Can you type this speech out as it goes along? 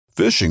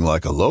Fishing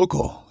like a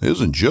local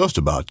isn't just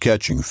about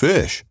catching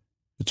fish.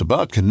 It's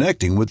about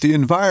connecting with the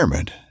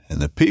environment and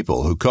the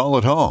people who call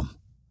it home.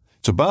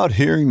 It's about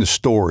hearing the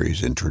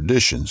stories and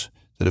traditions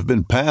that have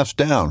been passed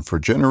down for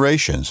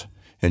generations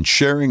and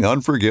sharing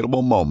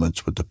unforgettable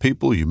moments with the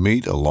people you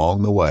meet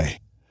along the way.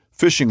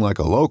 Fishing like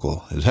a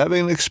local is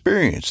having an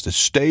experience that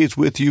stays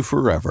with you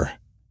forever.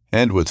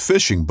 And with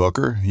Fishing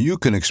Booker, you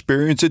can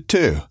experience it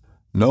too,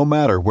 no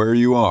matter where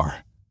you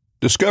are.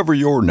 Discover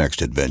your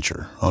next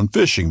adventure on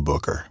Fishing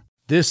Booker.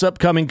 This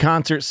upcoming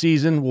concert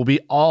season will be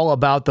all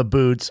about the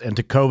boots, and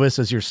Tecovas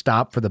is your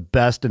stop for the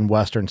best in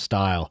Western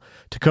style.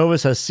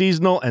 Tecovas has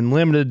seasonal and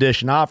limited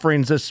edition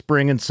offerings this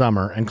spring and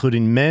summer,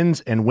 including men's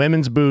and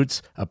women's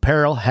boots,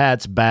 apparel,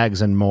 hats,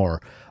 bags, and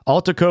more.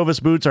 All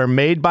Tecovas boots are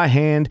made by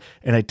hand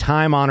in a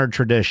time-honored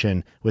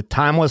tradition with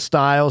timeless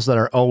styles that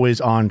are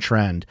always on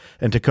trend.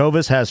 And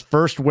Tecovas has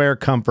first wear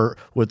comfort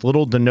with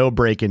little to no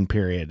break-in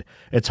period.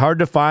 It's hard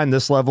to find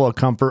this level of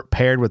comfort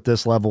paired with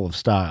this level of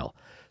style.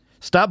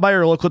 Stop by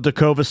your local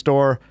Tecovas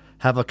store,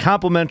 have a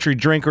complimentary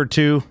drink or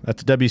two,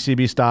 that's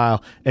WCB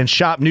style, and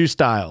shop new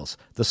styles.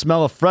 The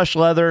smell of fresh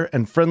leather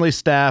and friendly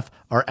staff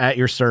are at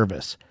your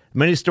service.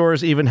 Many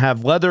stores even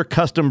have leather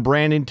custom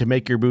branding to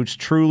make your boots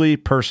truly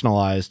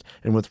personalized.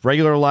 And with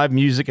regular live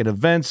music and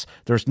events,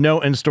 there's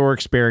no in-store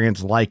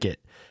experience like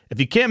it.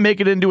 If you can't make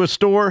it into a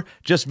store,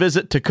 just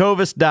visit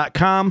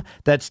tecovas.com.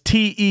 That's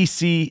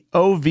TECOVAS.com.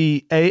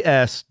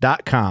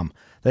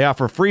 They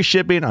offer free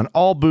shipping on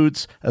all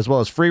boots, as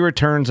well as free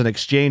returns and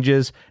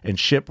exchanges, and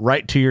ship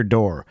right to your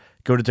door.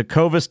 Go to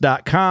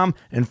tecovas.com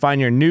and find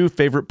your new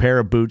favorite pair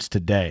of boots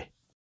today.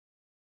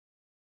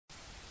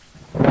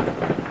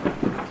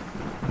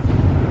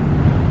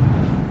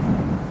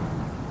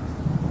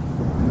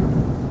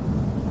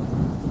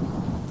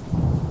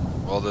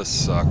 Well, this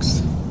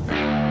sucks.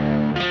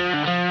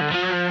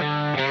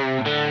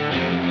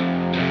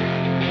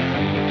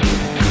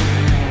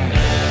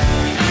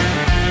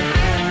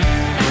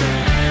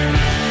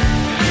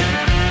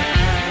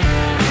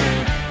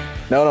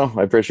 No,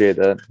 I appreciate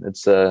that.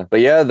 It's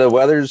but yeah, the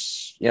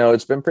weather's,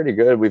 it's been pretty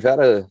good. We've had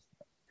a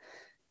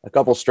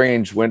couple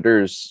strange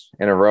winters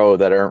in a row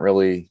that aren't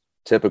really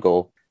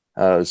typical.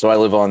 So I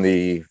live on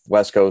the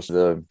west coast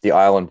of the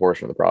island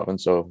portion of the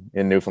province, so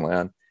in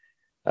Newfoundland.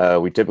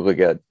 We typically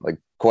get like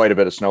quite a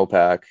bit of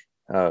snowpack.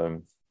 We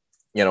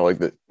can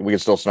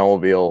still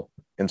snowmobile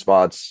in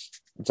spots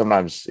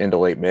sometimes into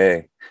late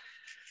May.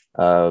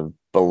 But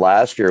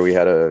last year we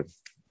had an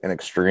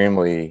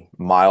extremely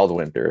mild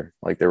winter.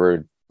 Like there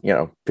were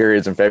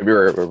periods in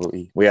February where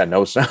we had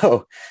no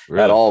snow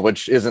at all,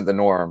 which isn't the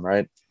norm,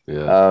 right?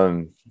 Yeah.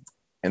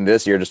 And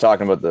this year, just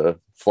talking about the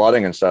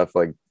flooding and stuff,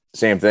 like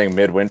same thing,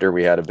 midwinter,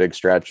 we had a big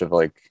stretch of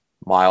like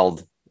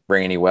mild,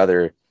 rainy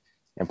weather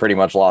and pretty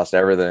much lost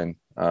everything.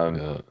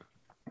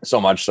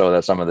 So much so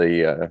that some of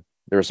there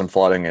was some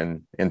flooding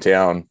in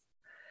town,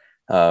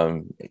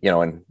 and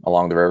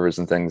along the rivers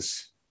and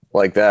things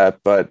like that.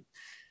 But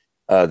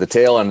the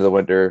tail end of the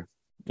winter,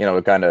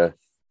 it kind of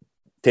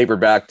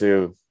tapered back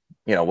to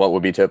what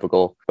would be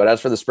typical. But as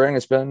for the spring,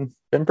 it's been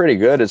pretty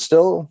good. It's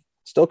still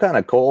kind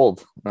of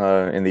cold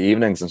in the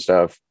evenings and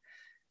stuff.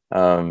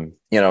 And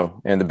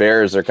the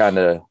bears are kind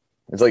of,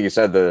 it's like you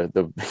said,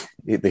 the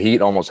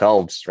heat almost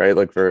helps, right?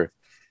 Like for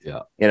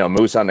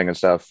moose hunting and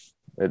stuff.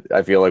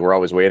 I feel like we're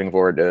always waiting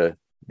for it to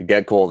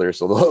get colder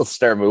so they'll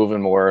start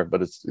moving more,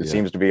 but it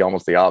seems to be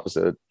almost the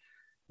opposite.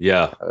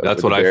 Yeah,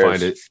 that's what I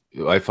find it.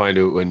 I find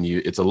it when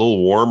it's a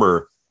little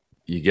warmer,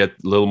 you get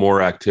a little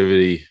more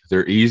activity.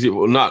 They're easy.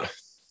 Well,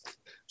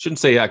 shouldn't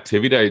say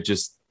activity.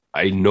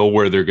 I know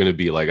where they're going to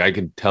be. Like I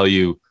can tell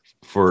you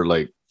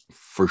for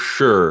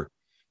sure,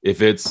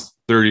 if it's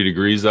 30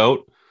 degrees out,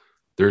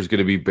 there's going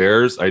to be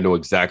bears. I know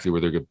exactly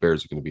where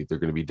bears are going to be. They're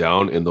going to be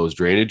down in those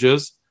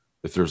drainages.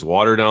 If there's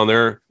water down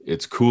there,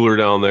 it's cooler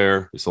down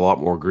there. It's a lot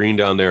more green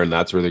down there. And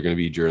that's where they're going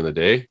to be during the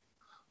day.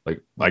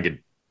 Like I could,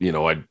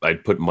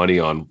 I'd put money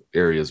on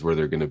areas where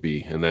they're going to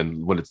be. And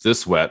then when it's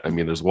this wet, I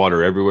mean, there's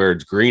water everywhere.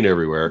 It's green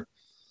everywhere.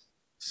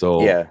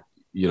 So yeah.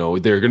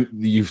 They're going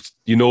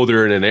to,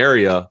 they're in an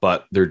area,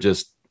 but they're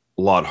just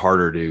a lot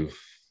harder to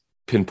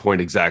pinpoint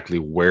exactly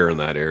where in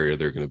that area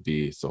they're going to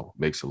be. So it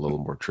makes it a little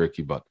more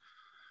tricky, but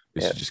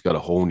you just got to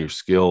hone your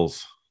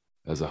skills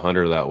as a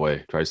hunter that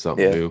way. Try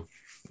something new.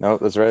 No,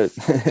 that's right.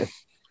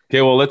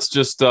 Okay. Well, let's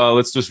just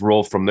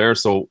roll from there.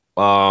 So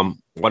why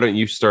don't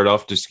you start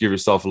off, just give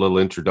yourself a little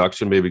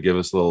introduction, maybe give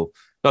us a little,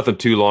 nothing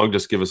too long,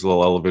 just give us a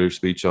little elevator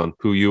speech on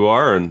who you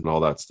are and all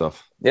that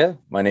stuff. Yeah.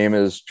 My name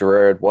is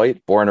Gerard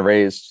White, born and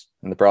raised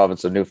in the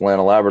province of Newfoundland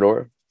and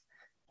Labrador,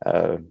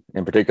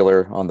 in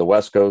particular on the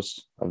west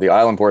coast of the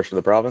island portion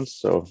of the province,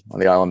 so on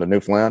the island of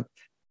Newfoundland.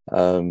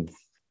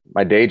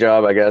 My day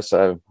job, I guess,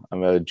 I'm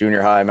a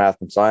junior high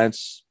math and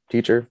science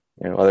teacher.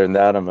 Other than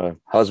that, I'm a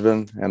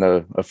husband and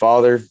a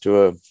father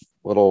to a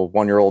little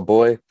 1-year-old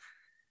boy.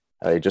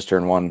 He just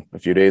turned 1 a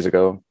few days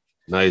ago.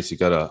 Nice. You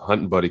got a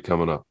hunting buddy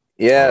coming up.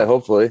 Yeah,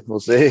 hopefully.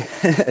 We'll see.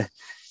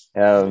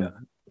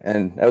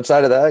 And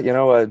outside of that,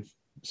 I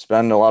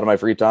spend a lot of my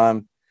free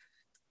time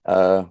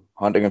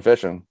hunting and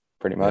fishing,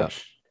 pretty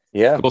much.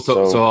 Yeah. Cool.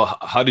 So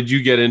how did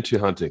you get into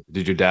hunting?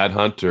 Did your dad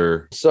hunt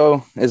or?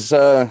 So it's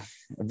a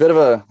bit of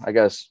a, I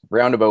guess,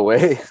 roundabout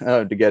way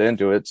to get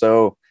into it.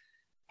 So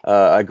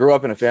I grew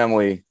up in a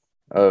family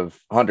of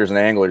hunters and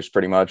anglers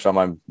pretty much on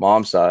my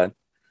mom's side.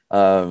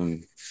 So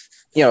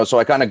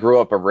I kind of grew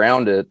up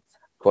around it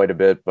quite a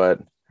bit, but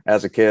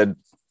as a kid,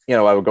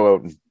 I would go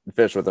out and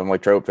fish with them,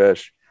 like trout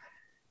fish,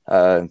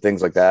 and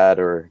things like that,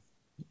 or,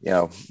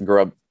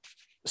 grew up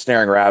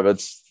snaring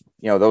rabbits,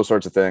 those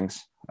sorts of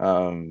things.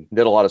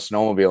 Did a lot of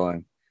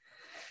snowmobiling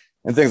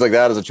and things like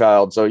that as a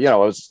child. So, I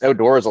was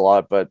outdoors a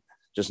lot, but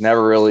just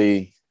never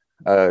really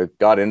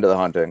got into the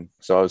hunting.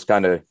 So I was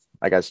kind of,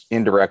 I guess,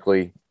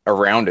 indirectly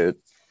around it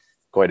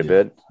quite a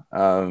bit.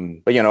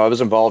 But, I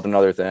was involved in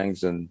other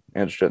things and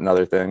interested in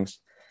other things.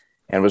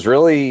 And it was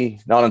really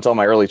not until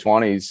my early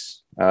 20s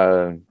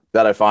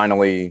that I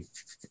finally,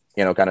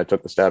 kind of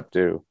took the step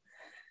to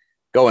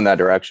go in that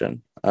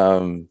direction.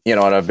 And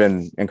I've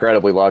been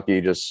incredibly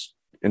lucky just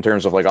in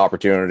terms of like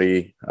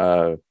opportunity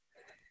and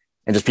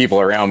just people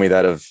around me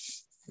that have,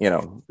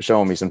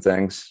 shown me some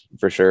things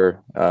for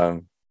sure.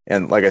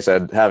 And like I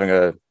said, having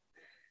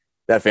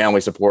that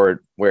family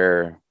support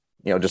where,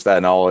 just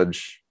that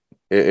knowledge,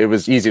 it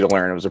was easy to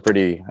learn. It was a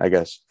pretty, I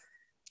guess,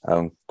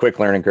 quick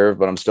learning curve,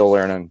 but I'm still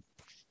learning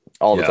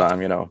all the time,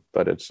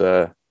 but it's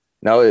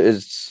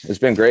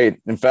been great.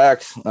 In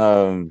fact,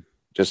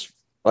 just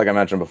like I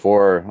mentioned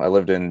before, I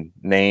lived in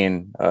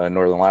Nain,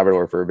 Northern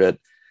Labrador for a bit.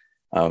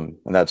 And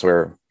that's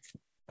where,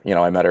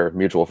 I met our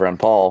mutual friend,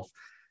 Paul.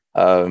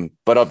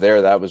 But up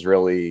there, that was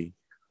really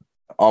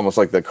almost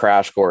like the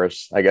crash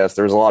course. I guess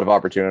there was a lot of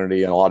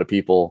opportunity and a lot of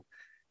people,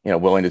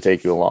 willing to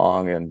take you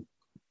along and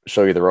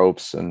show you the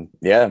ropes. And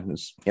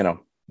it's,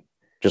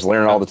 just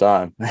learning all the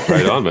time.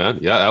 Right on, man.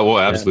 Yeah, well,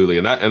 absolutely.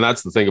 And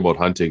that's the thing about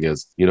hunting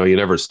is, you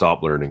never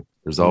stop learning.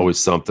 There's always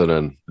something,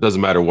 and it doesn't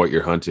matter what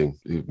you're hunting,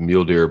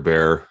 mule deer,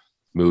 bear,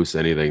 moose,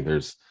 anything.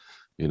 There's,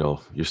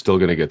 you're still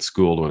going to get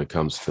schooled when it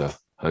comes to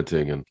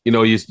hunting. And,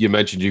 you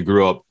mentioned you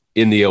grew up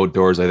in the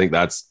outdoors. I think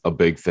that's a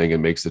big thing. It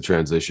makes the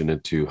transition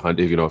into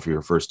hunting, if you're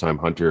a first time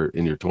hunter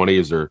in your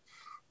 20s or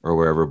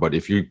wherever, but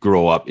if you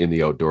grow up in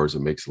the outdoors,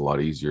 it makes it a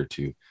lot easier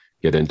to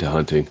get into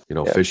hunting.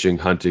 Fishing,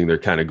 hunting, they're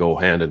kind of go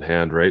hand in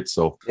hand, right?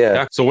 So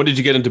So when did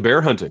you get into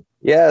bear hunting?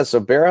 So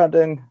bear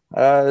hunting,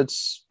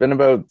 it's been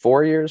about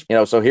 4 years.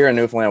 So here in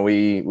Newfoundland,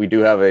 we do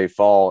have a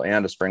fall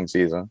and a spring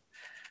season.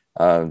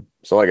 So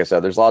like I said,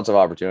 there's lots of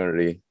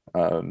opportunity.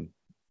 And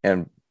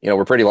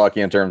we're pretty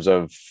lucky in terms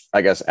of,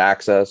 I guess,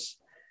 access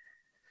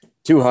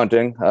to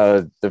hunting.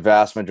 The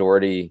vast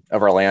majority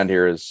of our land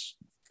here is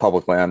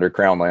public land or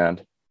crown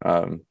land.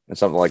 It's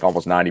something like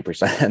almost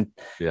 90%.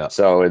 Yeah.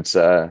 So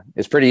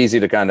it's pretty easy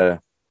to kind of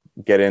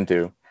get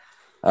into.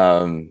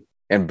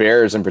 And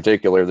bears in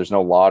particular, there's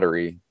no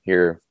lottery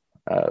here.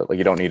 Like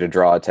you don't need to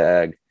draw a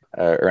tag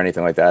or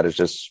anything like that. It's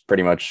just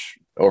pretty much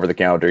over the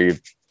counter. You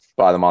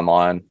buy them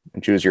online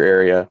and choose your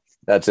area.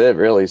 That's it,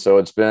 really. So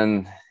it's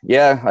been,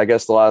 I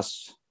guess the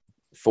last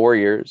 4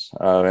 years.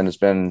 And it's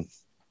been,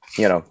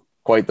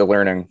 quite the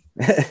learning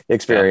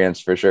experience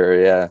for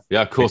sure. Yeah.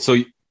 Yeah. Cool. So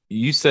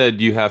you said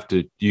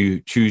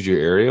you choose your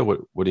area.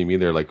 What do you mean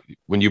there? Like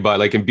when you buy,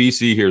 like in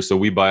BC here, so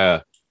we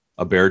buy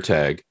a bear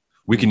tag,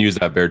 we can use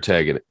that bear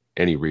tag in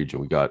any region.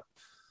 We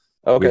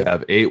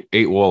have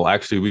eight. Well,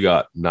 actually we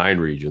got 9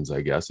 regions,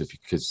 I guess,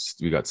 because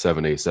we got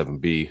 7A,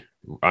 7B.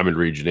 I'm in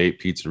region 8,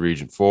 Pete's in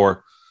region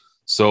 4.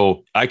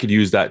 So I could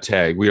use that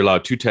tag. We allow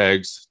 2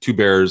 tags, 2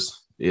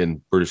 bears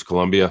in British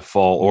Columbia,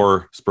 fall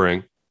or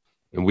spring.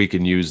 And we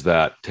can use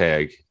that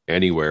tag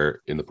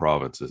anywhere in the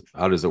provinces.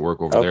 How does it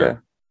work over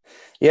there?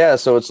 Yeah,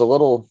 so it's a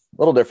little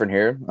different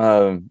here.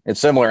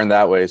 It's similar in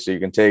that way. So you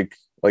can take,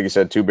 like you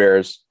said, 2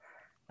 bears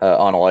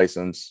on a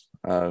license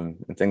and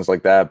things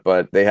like that.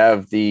 But they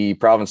have the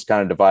province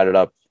kind of divided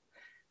up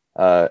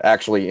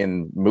actually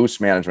in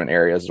moose management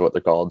areas is what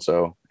they're called.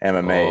 So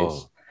MMAs.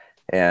 Oh.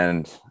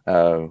 And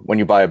when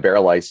you buy a bear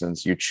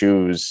license, you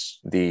choose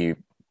I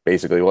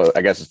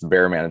guess it's the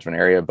bear management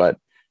area, but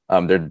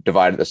they're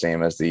divided the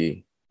same as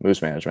the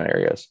moose management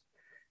areas.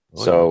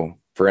 Oh, so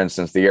for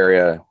instance, the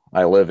area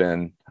I live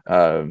in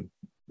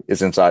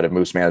is inside of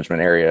moose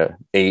management area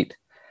 8.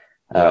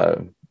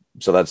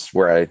 So that's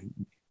where I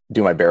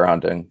do my bear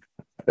hunting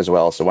as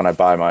well. So when I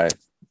buy my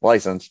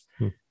license,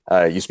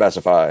 you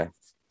specify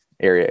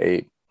area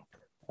 8,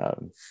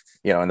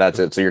 and that's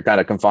it. So you're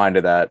kind of confined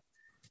to that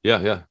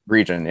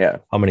region. Yeah.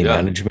 How many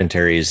management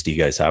areas do you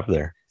guys have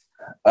there?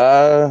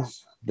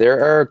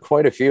 There are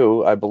quite a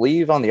few. I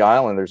believe on the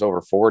island there's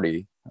over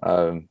 40.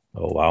 Oh,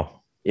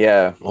 wow.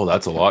 Yeah. Oh,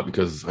 that's a lot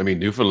because,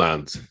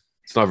 Newfoundland's,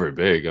 it's not very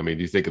big.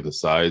 You think of the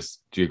size,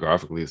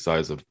 geographically, the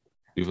size of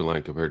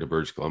Newfoundland compared to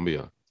British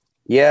Columbia.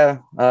 Yeah.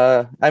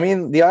 The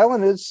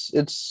island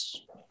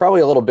it's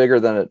probably a little bigger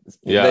than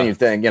you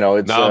think.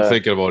 It's, now I'm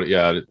thinking about it.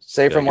 Yeah.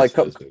 Say from like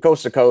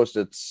coast to coast,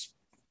 it's,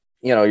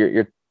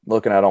 you're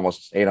looking at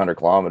almost 800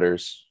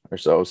 kilometers or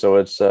so. So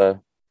it's, it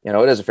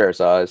is a fair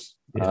size.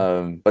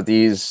 Yeah. But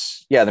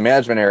these, the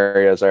management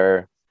areas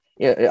are,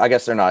 I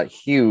guess they're not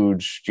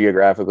huge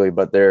geographically,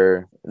 but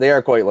they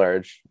are quite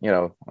large.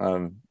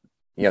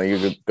 you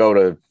could go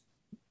to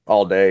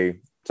all day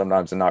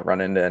sometimes and not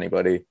run into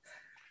anybody,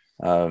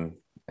 and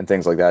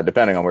things like that,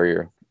 depending on where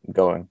you're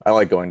going. I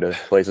like going to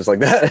places like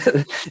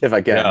that if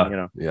I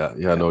can. Yeah,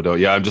 no doubt.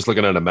 Yeah, I'm just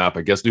looking at a map.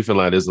 I guess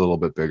Newfoundland is a little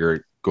bit bigger.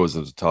 It goes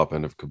to the top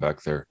end of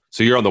Quebec there.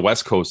 So you're on the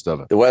west coast of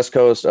it. The west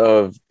coast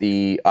of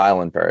the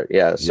island part.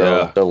 Yeah.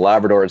 So the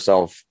Labrador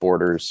itself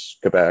borders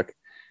Quebec.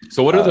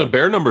 So what are the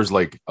bear numbers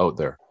like out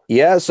there?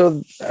 Yeah.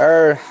 So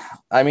I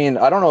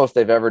don't know if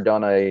they've ever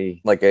done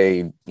they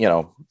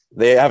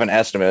have an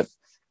estimate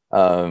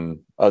of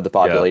the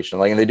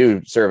population, and they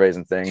do surveys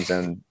and things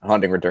and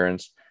hunting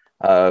returns.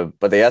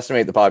 But they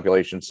estimate the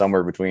population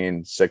somewhere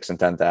between 6,000 and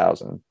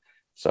 10,000.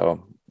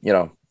 So,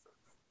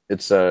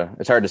 it's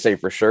hard to say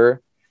for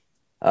sure.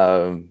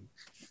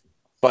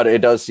 But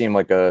it does seem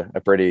like a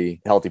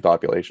pretty healthy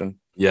population.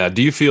 Yeah.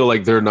 Do you feel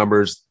like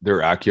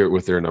they're accurate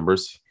with their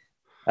numbers?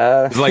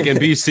 Like in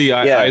BC,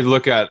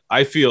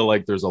 I feel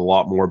like there's a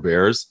lot more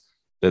bears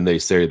than they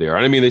say they are.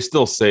 And I mean, they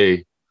still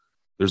say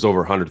there's over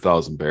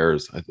 100,000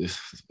 bears.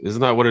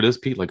 Isn't that what it is,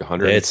 Pete? Like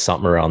 100? It's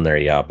something around there.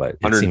 Yeah. But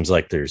it seems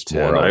like there's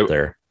more out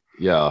there.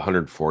 Yeah,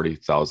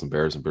 140,000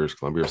 bears in British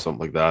Columbia or something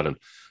like that. And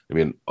I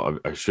mean,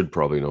 I should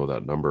probably know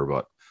that number,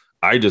 but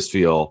I just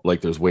feel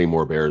like there's way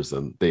more bears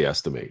than they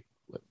estimate.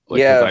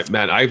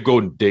 I've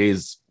gone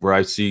days where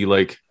I see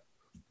like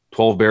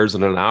 12 bears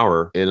in an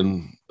hour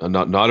in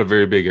not a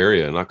very big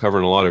area, not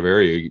covering a lot of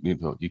area.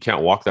 You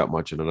can't walk that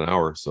much in an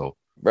hour. So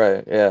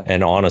right, yeah.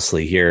 And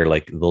honestly, here,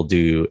 like they'll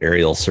do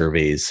aerial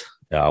surveys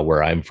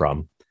where I'm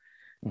from.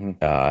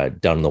 Down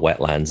in the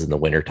wetlands in the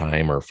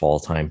wintertime or fall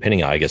time,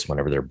 depending on, I guess,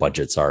 whenever their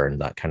budgets are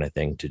and that kind of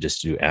thing, to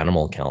just do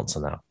animal counts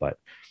and that. But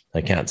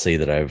I can't say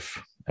that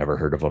I've ever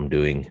heard of them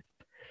doing,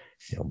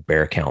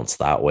 bear counts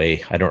that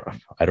way. I don't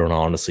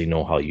honestly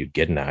know how you'd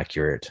get an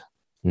accurate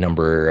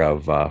number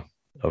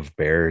of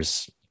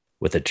bears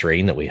with the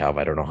terrain that we have.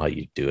 I don't know how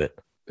you'd do it.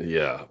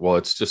 Yeah, well,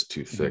 it's just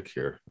too thick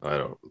here. I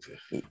don't.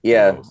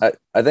 Yeah,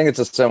 I think it's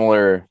a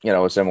similar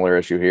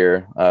issue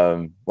here.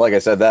 Like I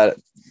said,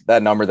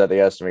 that number that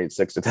they estimate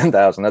 6,000 to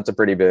 10,000, that's a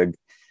pretty big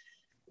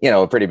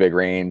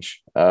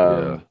range.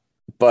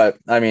 But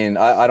I mean,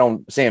 I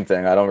don't, same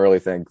thing. I don't really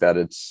think that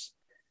it's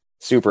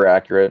super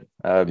accurate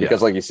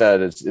because like you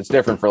said, it's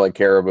different for like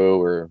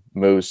caribou or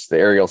moose. The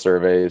aerial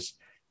surveys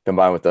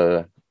combined with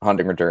the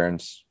hunting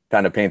returns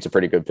kind of paints a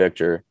pretty good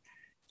picture.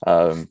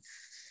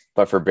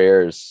 But for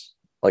bears,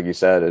 like you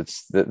said,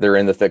 they're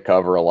in the thick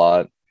cover a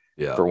lot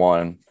for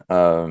one,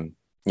 so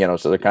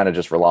they're kind of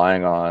just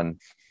relying on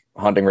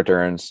hunting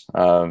returns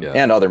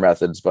and other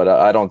methods, but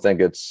I don't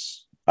think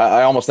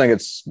I almost think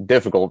it's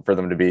difficult for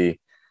them to be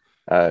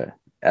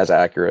as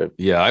accurate.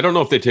 Yeah, I don't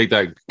know if they take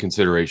that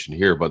consideration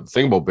here, but the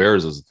thing about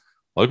bears is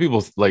a lot of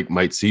people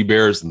might see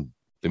bears and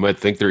they might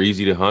think they're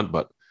easy to hunt,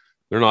 but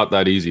they're not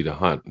that easy to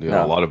hunt.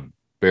 A lot of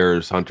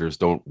bears hunters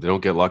don't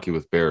get lucky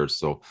with bears.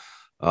 So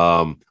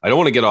I don't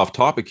want to get off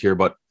topic here,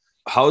 but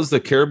how's the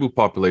caribou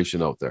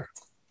population out there?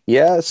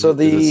 Yeah, so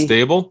is it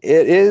stable?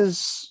 It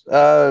is.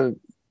 The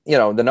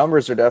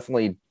numbers are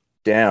definitely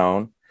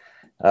down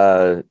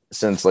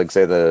since, like,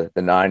 say the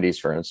 90s,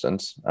 for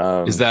instance.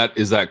 Is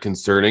that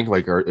concerning?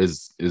 Like,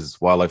 is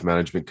wildlife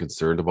management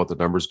concerned about the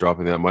numbers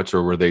dropping that much,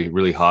 or were they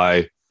really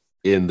high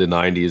in the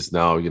 90s?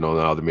 Now,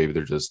 now that maybe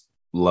they're just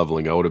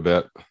leveling out a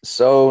bit.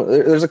 So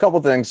there's a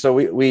couple things. So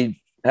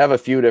we have a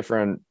few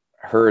different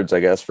herds, I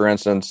guess. For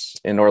instance,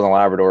 in Northern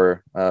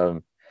Labrador,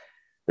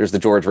 there's the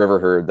George River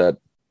herd that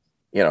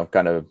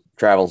kind of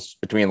travels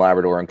between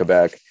Labrador and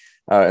Quebec.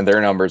 And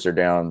their numbers are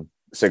down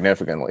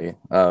significantly.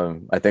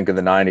 I think in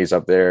the 90s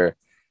up there,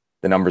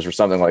 the numbers were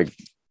something like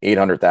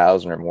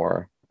 800,000 or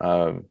more.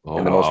 In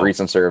the most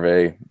recent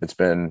survey, it's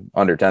been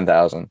under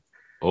 10,000.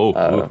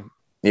 Yeah,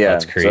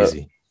 that's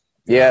crazy.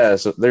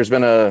 So there's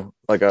been a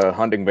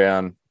hunting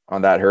ban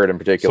on that herd in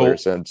particular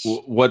since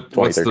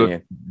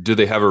 2013. Do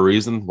they have a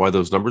reason why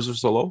those numbers are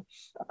so low?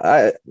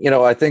 I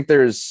think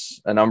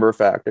there's a number of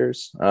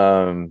factors.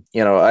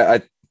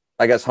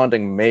 I guess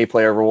hunting may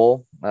play a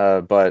role,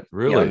 but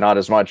really? Not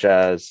as much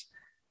as,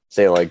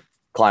 say, like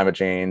climate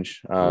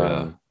change,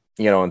 and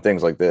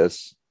things like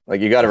this. Like,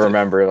 you got to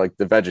remember, like,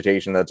 the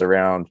vegetation that's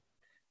around,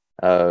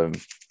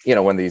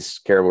 when these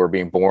caribou are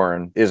being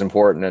born is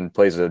important and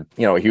plays a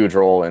huge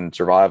role in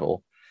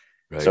survival.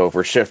 Right. So if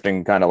we're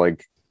shifting kind of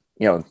like,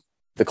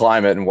 the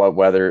climate and what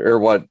weather or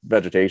what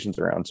vegetation's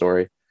around,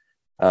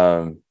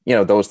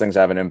 those things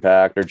have an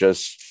impact, or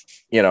just,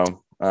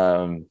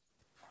 when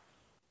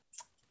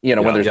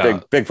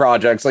there's big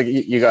projects, like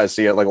you guys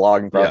see it, like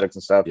logging projects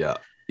and stuff.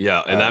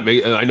 Yeah. And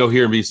I know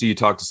here in BC, you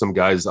talk to some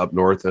guys up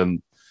north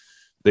and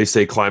they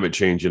say climate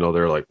change,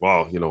 they're like,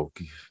 wow,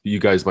 you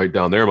guys might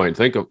down there might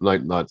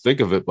not think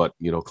of it, but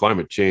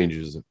climate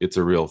change it's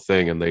a real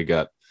thing. And they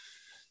got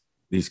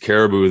these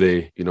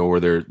caribou, where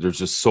there's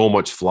just so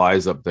much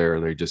flies up there,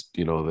 and they just,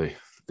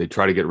 they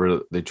try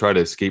to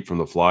escape from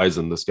the flies.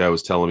 And this guy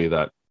was telling me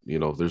that,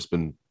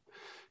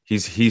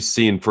 he's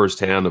seen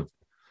firsthand of,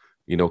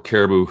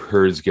 caribou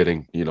herds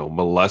getting,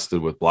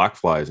 molested with black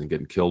flies and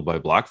getting killed by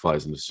black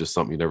flies. And it's just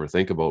something you never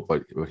think about.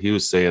 But he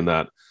was saying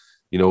that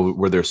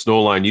where their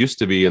snow line used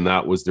to be, and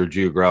that was their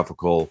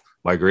geographical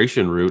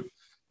migration route.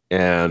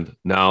 And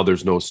now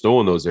there's no snow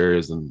in those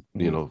areas, and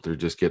they're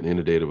just getting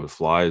inundated with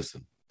flies.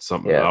 And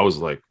something I was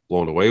like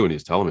blown away when he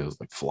was telling me. I was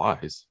like,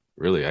 flies,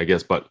 really? I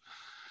guess, but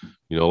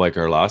like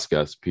our last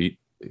guest, Pete,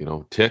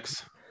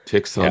 ticks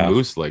on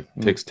moose, like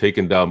ticks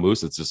taking down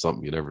moose. It's just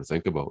something you never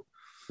think about.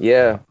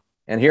 Yeah,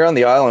 and here on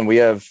the island we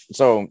have,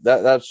 so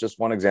that's just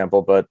one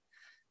example, but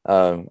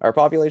our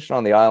population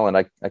on the island,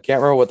 I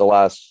can't remember what the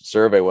last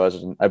survey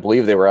was, and I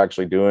believe they were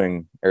actually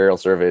doing aerial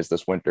surveys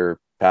this winter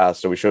past,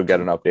 so we should get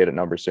an updated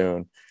number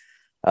soon.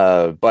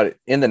 But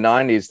in the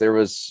 90s, there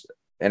was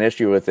an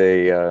issue with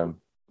a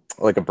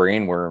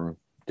brainworm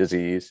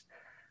disease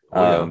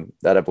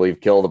that I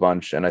believe killed a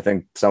bunch, and I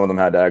think some of them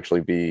had to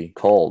actually be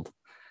culled.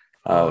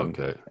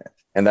 Okay.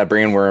 And that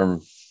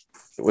brainworm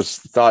was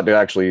thought to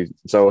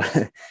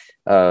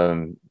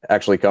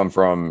actually come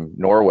from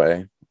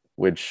Norway,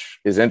 which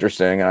is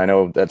interesting. And I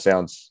know that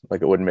sounds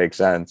like it wouldn't make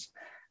sense.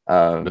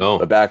 No.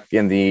 But back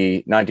in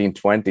the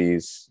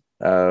 1920s,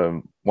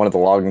 one of the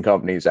logging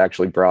companies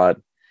actually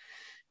brought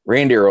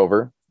reindeer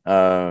over,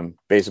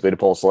 basically to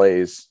pull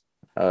sleighs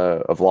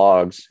of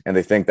logs, and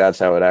they think that's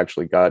how it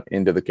actually got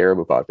into the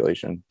caribou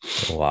population.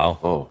 Wow.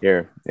 Oh,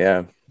 Here,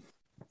 yeah.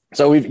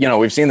 So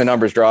we've seen the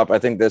numbers drop. I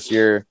think this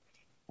year,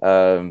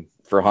 for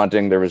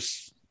hunting, there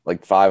was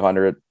like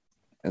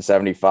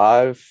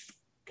 575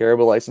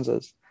 caribou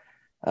licenses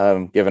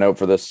given out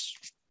for this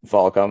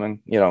fall coming.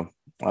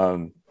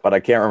 But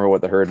I can't remember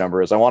what the herd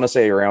number is. I want to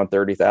say around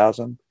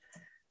 30,000.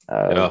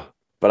 But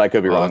I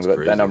could be wrong.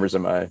 That number's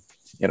in my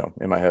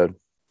head.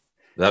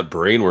 That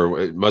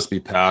brainworm, it must be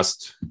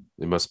passed.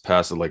 They must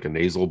pass it like a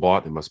nasal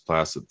bot. They must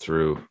pass it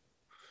through,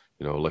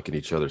 licking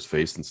each other's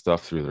face and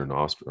stuff through their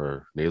nostril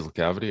or nasal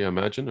cavity, I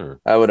imagine.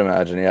 Or I would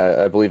imagine,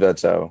 yeah. I believe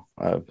that's how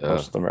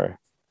most of them are.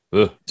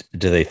 Ugh.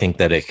 Do they think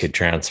that it could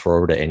transfer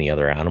over to any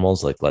other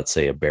animals? Like, let's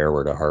say a bear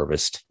were to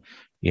harvest,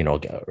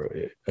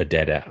 a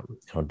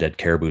dead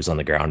caribou's on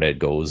the ground, it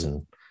goes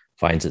and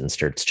finds it and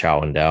starts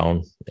chowing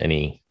down.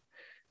 Any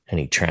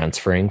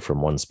transferring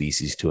from one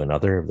species to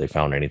another? Have they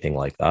found anything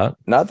like that?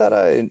 Not that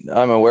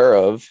I'm aware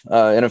of.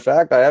 And in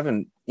fact, I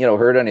haven't,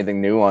 heard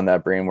anything new on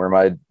that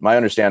brainworm. My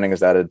understanding is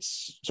that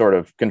it's sort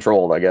of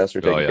controlled, I guess,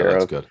 or taken care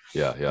that's of. Good.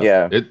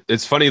 Yeah.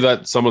 It's funny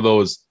that some of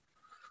those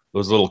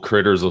little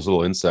critters, those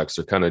little insects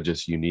are kind of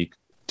just unique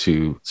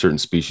to certain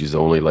species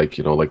only, like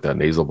that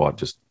nasal bot,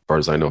 just as far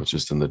as I know, it's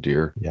just in the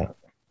deer.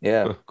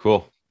 Yeah.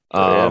 Cool.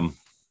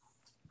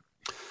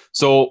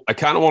 So I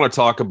kind of want to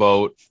talk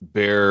about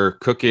bear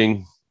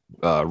cooking,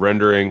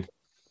 rendering,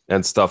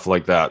 and stuff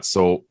like that.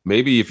 So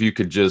maybe if you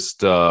could just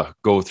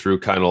go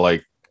through kind of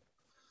like,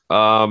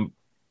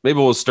 maybe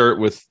we'll start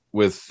with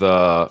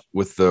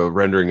the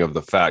rendering of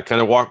the fat.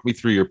 Kind of walk me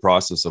through your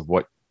process of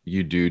what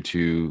you do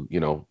to,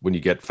 when you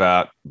get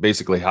fat,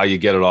 basically how you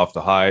get it off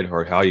the hide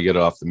or how you get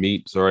it off the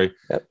meat. Sorry.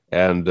 Yep.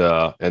 And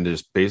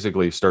just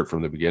basically start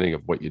from the beginning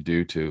of what you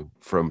do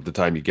from the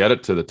time you get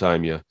it to the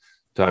time you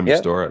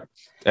store it.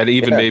 And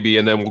even maybe,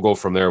 and then we'll go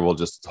from there. We'll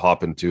just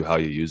hop into how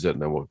you use it,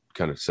 and then we'll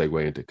kind of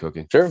segue into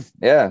cooking. Sure.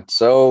 Yeah.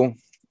 So,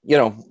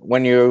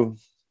 when you're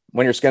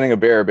skinning a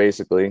bear,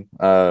 basically,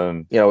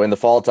 in the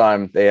fall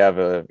time, they have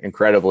a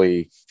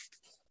incredibly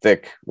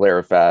thick layer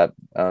of fat,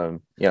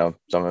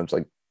 sometimes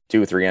like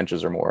 2-3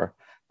 inches or more,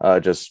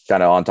 just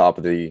kind of on top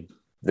of the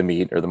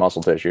meat or the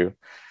muscle tissue.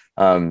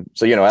 So,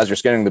 as you're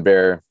skinning the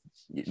bear,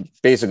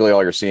 basically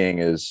all you're seeing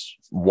is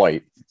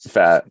white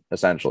fat,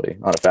 essentially,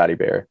 on a fatty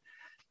bear.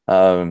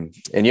 And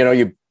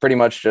you pretty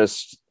much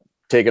just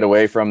take it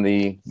away from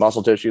the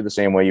muscle tissue the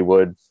same way you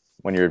would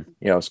when you're,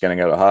 skinning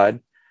out a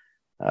hide.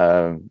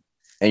 And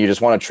you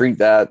just want to treat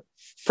that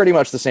pretty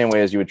much the same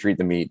way as you would treat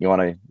the meat. You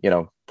want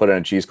to, put it in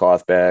a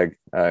cheesecloth bag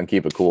and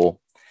keep it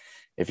cool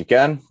if you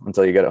can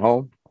until you get it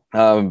home.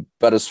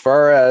 But as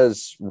far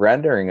as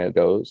rendering it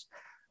goes,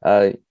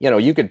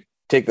 you could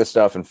take this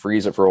stuff and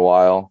freeze it for a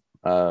while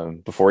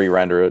before you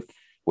render it,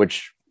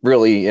 which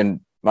really,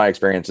 in my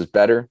experience, is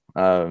better.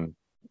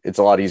 It's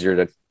a lot easier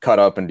to cut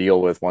up and deal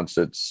with once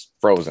it's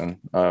frozen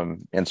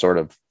and sort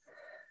of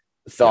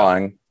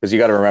thawing, because you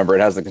got to remember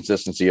it has the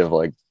consistency of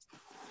like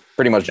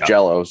pretty much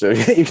Jello. So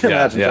you can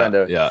imagine trying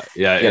to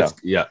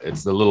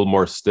it's a little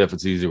more stiff.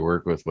 It's easy to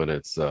work with when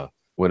it's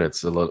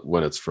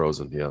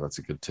frozen. Yeah, that's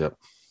a good tip.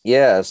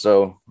 Yeah.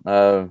 So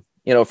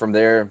from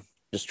there,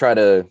 just try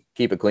to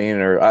keep it clean,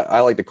 or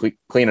I like to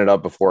clean it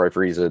up before I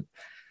freeze it.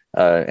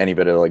 Any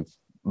bit of like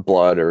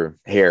blood or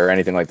hair or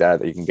anything like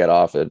that you can get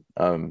off it,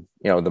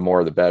 the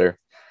more the better.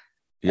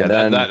 Yeah,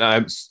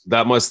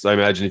 that must, I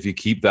imagine, if you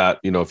keep that,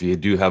 if you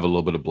do have a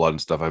little bit of blood and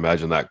stuff, I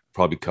imagine that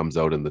probably comes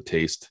out in the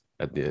taste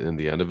in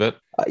the end of it.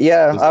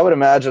 I would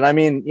imagine. I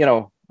mean,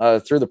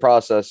 through the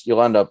process,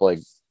 you'll end up like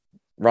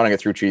running it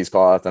through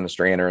cheesecloth and a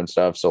strainer and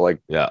stuff. So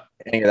like,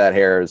 any of that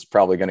hair is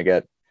probably going to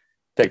get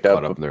picked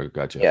up in there.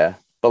 Gotcha. Yeah,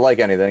 but like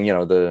anything,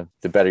 the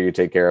better you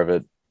take care of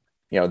it,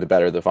 the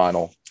better the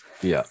final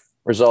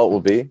result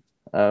will be.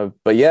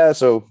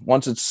 So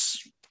once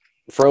it's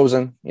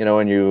frozen,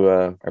 and you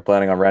are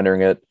planning on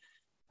rendering it,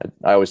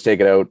 I always take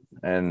it out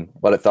and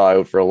let it thaw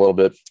out for a little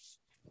bit,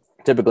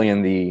 typically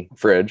in the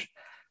fridge,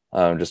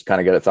 just kind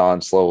of get it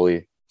thawing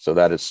slowly so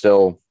that it's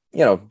still,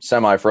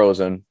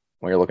 semi-frozen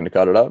when you're looking to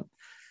cut it up.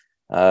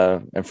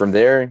 And from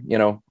there,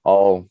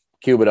 I'll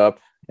cube it up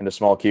into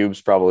small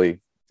cubes, probably,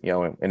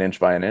 an inch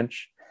by an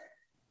inch.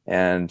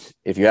 And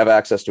if you have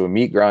access to a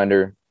meat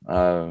grinder,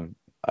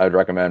 I'd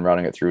recommend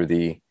running it through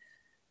the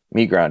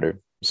meat grinder.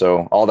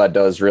 So all that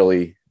does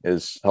really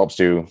is helps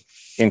to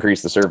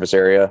increase the surface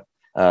area.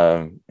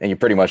 And you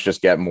pretty much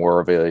just get more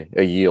of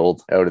a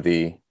yield out of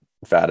the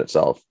fat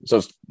itself. So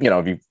it's,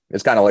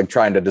 it's kind of like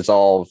trying to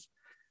dissolve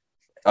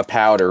a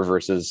powder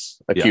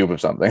versus a cube of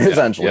something,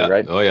 essentially,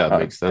 right? Oh yeah, it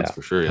makes sense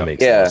for sure. That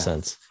makes a lot of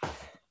sense.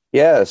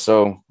 Yeah.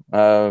 So,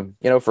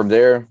 from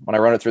there, when I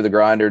run it through the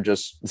grinder,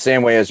 just the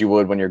same way as you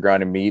would when you're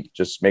grinding meat,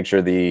 just make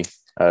sure the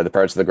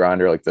parts of the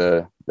grinder, like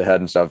the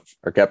head and stuff,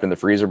 are kept in the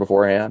freezer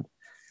beforehand.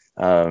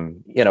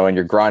 And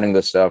you're grinding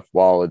this stuff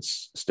while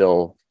it's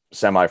still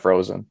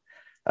semi-frozen.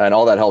 And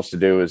all that helps to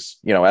do is,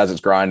 as it's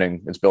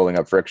grinding, it's building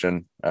up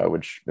friction,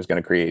 which is going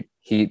to create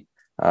heat.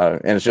 And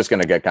it's just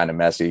going to get kind of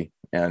messy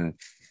and,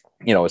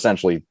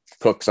 essentially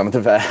cook some of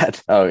the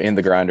fat in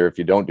the grinder if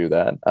you don't do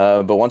that.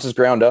 But once it's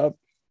ground up,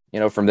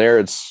 from there,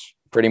 it's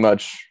pretty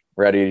much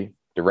ready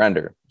to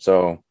render.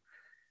 So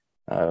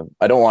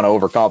I don't want to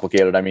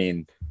overcomplicate it. I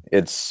mean,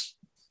 it's,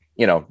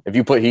 if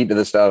you put heat to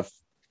this stuff,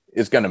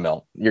 it's going to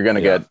melt. You're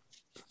going to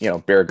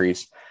get, bear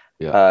grease.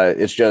 Yeah.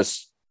 It's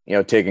just,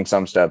 taking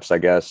some steps, I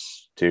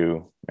guess,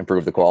 to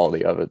improve the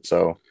quality of it.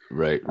 So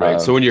right.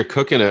 So when you're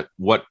cooking it,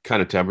 what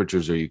kind of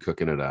temperatures are you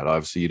cooking it at?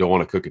 Obviously, you don't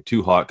want to cook it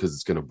too hot because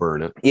it's going to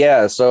burn it.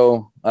 Yeah.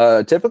 So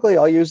typically,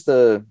 I'll use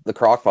the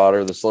crock pot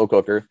or the slow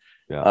cooker.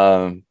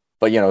 Yeah.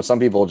 But some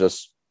people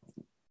just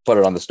put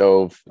it on the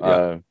stove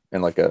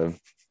in like a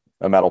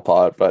metal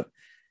pot. But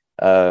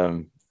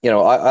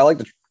I like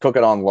to cook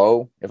it on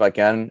low if I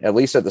can, at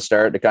least at the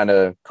start, to kind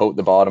of coat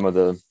the bottom of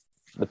the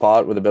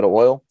pot with a bit of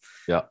oil.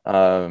 Yeah.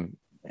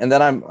 And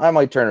then I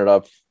might turn it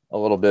up a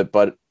little bit,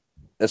 but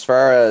as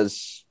far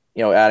as,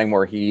 adding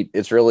more heat,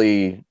 it's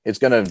going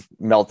to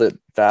melt it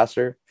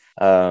faster.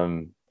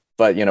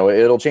 But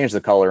it'll change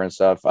the color and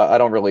stuff. I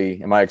don't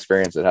really, in my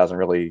experience, it hasn't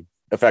really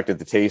affected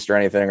the taste or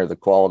anything, or the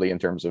quality in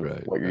terms of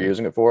what you're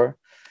using it for.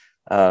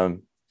 But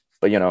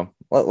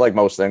like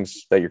most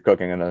things that you're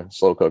cooking in a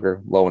slow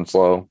cooker, low and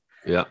slow,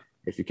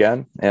 if you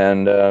can.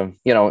 And,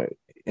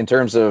 in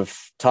terms of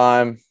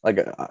time,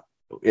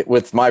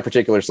 with my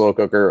particular slow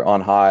cooker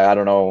on high, I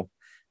don't know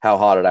how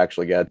hot it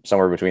actually gets,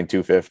 somewhere between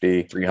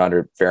 250,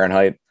 300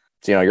 Fahrenheit.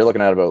 So, you're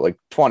looking at about like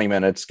 20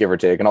 minutes, give or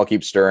take, and I'll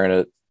keep stirring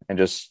it and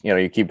just,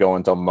 you keep going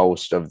until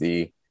most of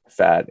the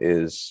fat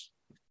is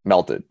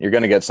melted. You're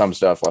going to get some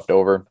stuff left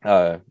over.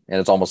 And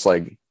it's almost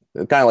like,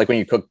 kind of like when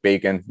you cook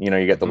bacon, you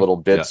get the little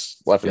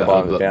bits left in the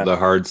bottom of the pan. The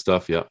hard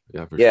stuff. Yeah.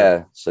 For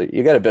sure. So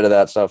you get a bit of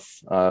that stuff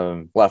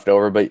left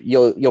over, but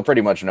you'll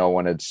pretty much know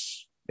when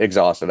it's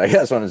exhausted, I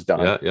guess, when it's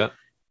done.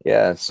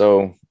 Yeah.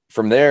 So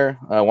from there,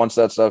 once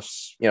that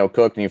stuff's,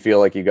 cooked and you feel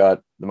like you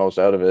got the most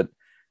out of it,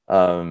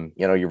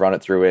 you run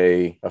it through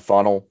a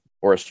funnel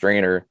or a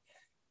strainer,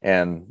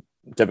 and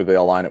typically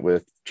I'll line it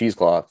with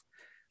cheesecloth.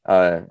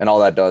 And all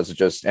that does is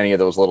just any of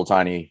those little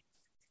tiny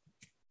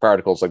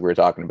particles like we were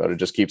talking about, it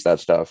just keeps that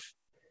stuff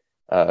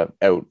out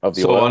of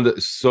the oil.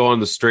 So on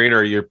the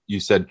strainer, you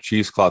said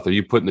cheesecloth. Are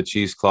you putting the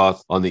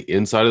cheesecloth on the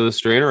inside of the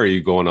strainer, or are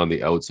you going on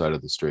the outside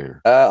of the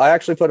strainer? I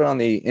actually put it on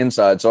the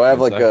inside. So I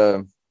have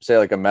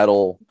like a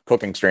metal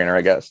cooking strainer,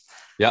 I guess.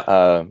 Yeah.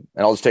 And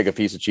I'll just take a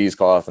piece of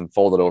cheesecloth and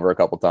fold it over a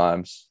couple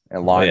times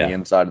and line the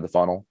inside of the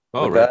funnel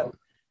with that.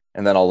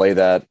 And then I'll lay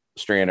that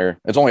strainer.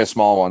 It's only a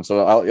small one,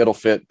 so it'll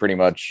fit pretty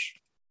much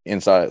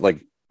inside,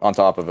 like on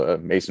top of a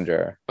mason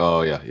jar.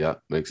 Oh yeah.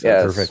 Makes sense.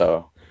 Yeah. Perfect.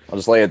 So I'll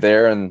just lay it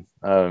there, and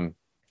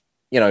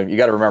you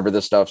got to remember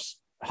this stuff's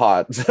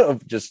hot. So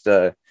just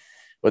with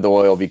the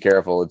oil, be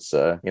careful. It's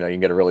you can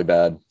get a really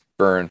bad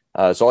burn.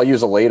 So I'll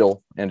use a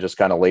ladle and just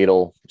kind of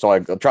ladle. So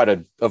I'll try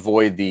to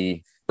avoid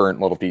the burnt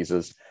little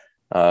pieces.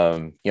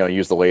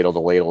 Use the ladle to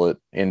ladle it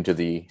into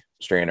the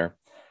strainer,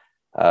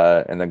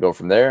 and then go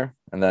from there.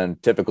 And then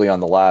typically on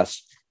the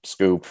last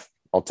scoop,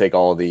 I'll take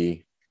all of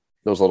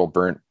those little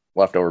burnt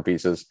leftover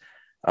pieces,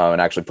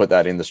 and actually put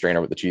that in the strainer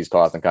with the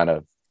cheesecloth and kind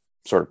of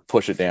sort of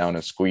push it down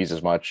and squeeze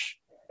as much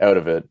out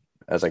of it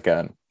as I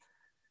can.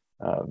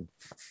 And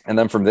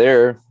then from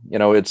there,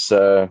 it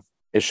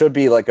should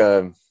be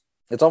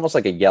it's almost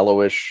like a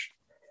yellowish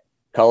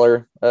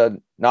color,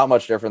 not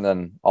much different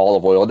than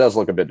olive oil. It does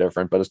look a bit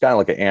different, but it's kind of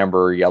like an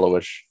amber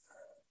yellowish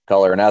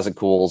color. And as it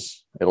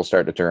cools, it'll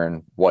start to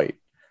turn white.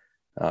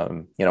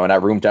 And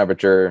at room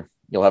temperature,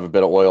 you'll have a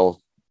bit of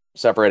oil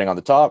separating on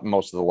the top and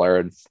most of the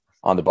lard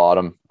on the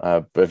bottom.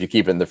 But if you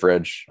keep it in the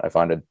fridge, I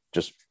find it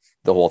just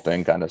the whole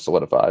thing kind of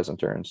solidifies and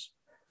turns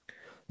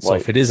white. So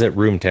if it is at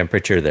room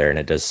temperature there and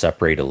it does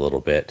separate a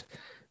little bit,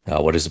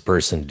 what does a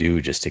person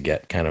do just to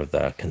get kind of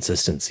the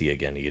consistency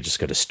again? You just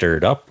got to stir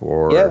it up,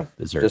 or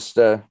is there just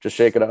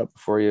shake it up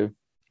before you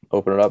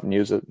open it up and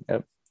use it?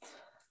 Yep.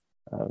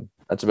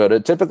 That's about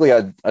it. Typically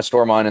I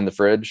store mine in the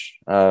fridge.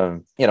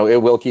 You know,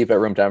 it will keep at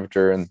room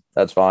temperature, and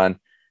that's fine.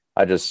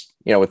 I just,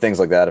 you know, with things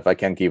like that, if I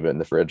can keep it in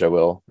the fridge, I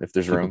will, if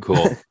there's room.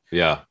 Cool.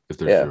 Yeah. If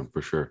there's room,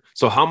 for sure.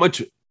 So how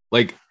much,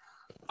 like,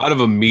 out of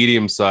a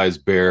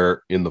medium-sized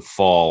bear in the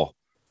fall,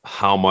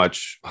 how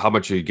much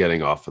are you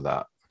getting off of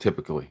that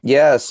typically?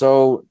 Yeah.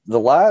 So the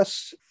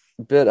last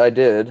bit I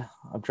did,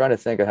 I'm trying to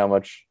think of how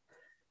much.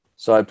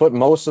 So I put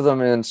most of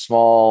them in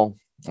small,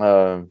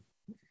 I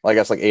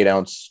guess like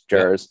 8-ounce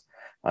jars,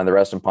 and the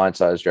rest in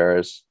pint-sized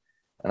jars.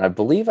 And I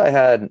believe I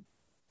had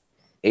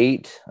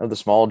 8 of the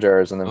small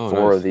jars and then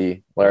 4 of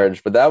the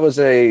large. But that was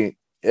a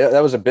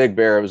big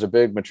bear. It was a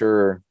big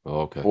mature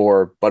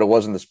boar, but it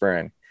wasn't the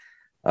spring.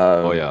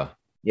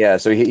 Yeah.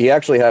 So he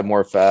actually had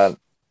more fat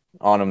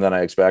on him than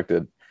I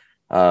expected.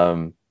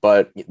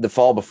 But the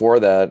fall before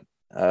that,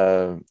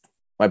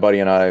 my buddy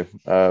and I,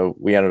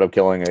 we ended up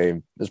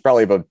killing it's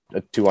probably about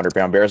a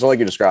 200-pound bear. So like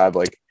you described,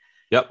 like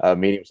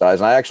medium size.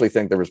 And I actually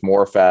think there was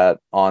more fat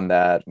on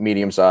that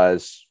medium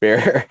size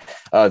bear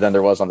than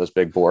there was on this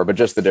big boar, but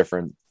just the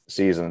different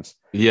seasons.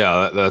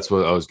 Yeah, that's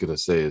what I was going to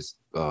say is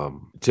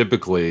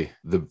typically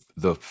the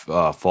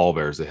fall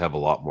bears, they have a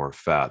lot more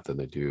fat than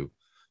they do.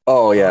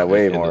 Oh yeah,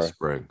 way in more the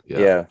spring.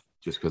 Yeah.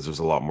 Just because there's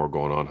a lot more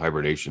going on.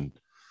 Hibernation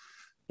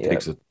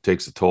takes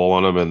a toll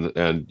on them,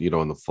 and you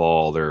know, in the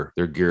fall they're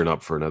gearing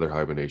up for another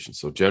hibernation.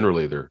 So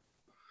generally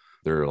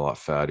they're a lot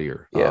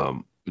fattier. Yeah.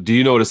 Do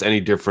you notice any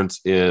difference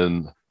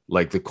in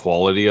like the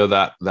quality of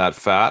that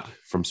fat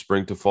from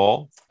spring to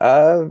fall?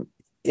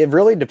 It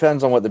really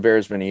depends on what the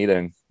bear's been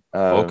eating.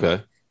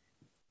 Okay.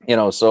 You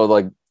know, so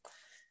like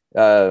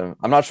I'm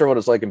not sure what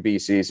it's like in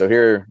BC. So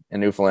here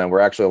in Newfoundland, we're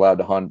actually allowed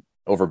to hunt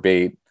over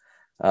bait,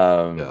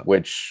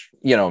 which,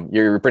 you know,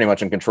 you're pretty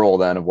much in control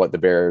then of what the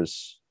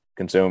bear's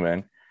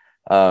consuming.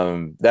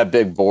 That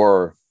big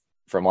boar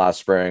from last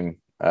spring,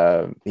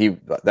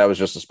 that was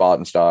just a spot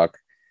and stock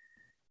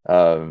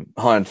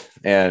hunt,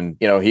 and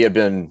you know, he had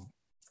been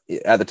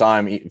at the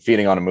time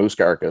feeding on a moose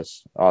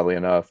carcass, oddly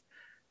enough,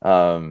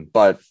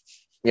 but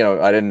you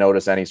know, I didn't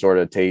notice any sort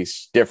of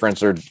taste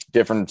difference or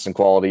difference in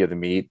quality of the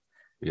meat.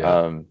 You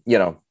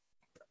know,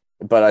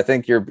 but I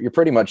think you're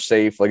pretty much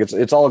safe. Like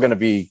it's all going to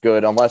be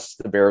good unless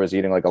the bear was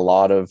eating like a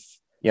lot of,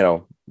 you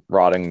know,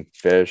 rotting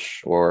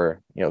fish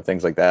or, you know,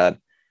 things like that.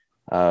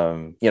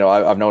 You know,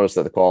 I've noticed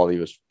that the quality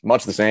was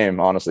much the same,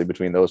 honestly,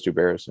 between those two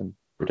bears in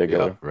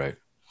particular. Right.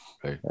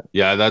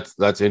 Yeah,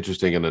 that's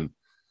interesting. And then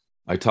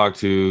I talked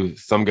to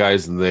some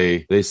guys and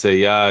they say,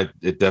 yeah,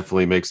 it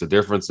definitely makes a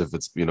difference if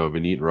it's, you know,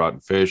 been eating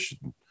rotten fish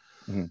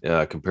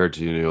compared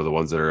to, you know, the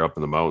ones that are up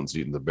in the mountains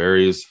eating the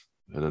berries.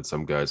 And then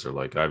some guys are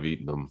like, I've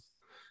eaten them.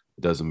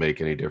 It doesn't make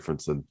any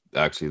difference in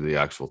actually the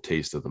actual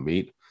taste of the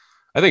meat.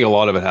 I think a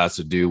lot of it has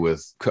to do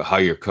with how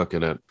you're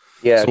cooking it.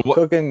 Yeah, so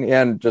cooking,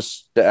 and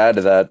just to add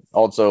to that,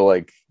 also,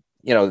 like,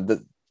 you know,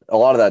 a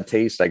lot of that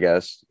taste, I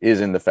guess,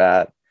 is in the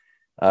fat,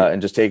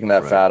 and just taking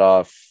that fat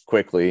off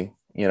quickly,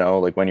 you know,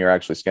 like when you're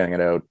actually skinning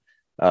it out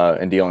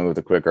and dealing with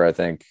it quicker, I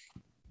think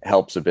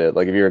helps a bit.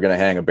 Like if you're going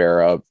to hang a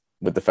bear up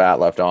with the fat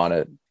left on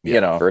it,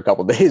 you know, for a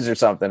couple of days or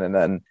something, and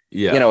then,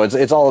 you know,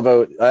 it's all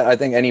about, I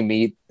think any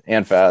meat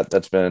and fat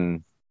that's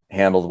been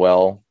handled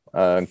well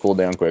and cooled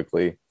down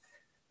quickly.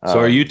 So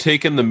are you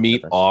taking the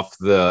meat off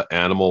the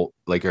animal?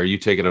 Like, are you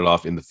taking it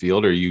off in the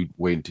field, or are you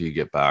waiting until you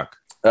get back?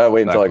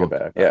 Wait until I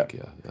get back.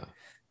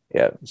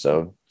 Yeah.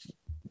 So,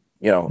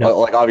 you know,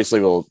 like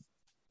obviously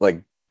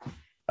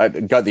I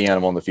got the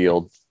animal in the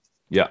field.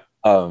 Yeah.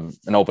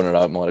 And open it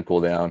up and let it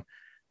cool down.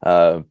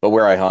 But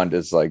where I hunt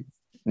is like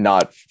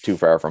not too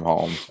far from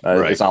home.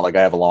 It's not like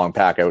I have a long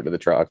pack out to the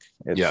truck.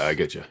 I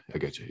get you.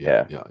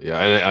 Yeah.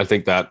 And I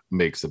think that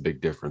makes a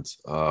big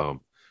difference. You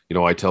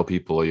know, I tell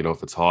people, you know,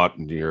 if it's hot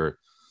and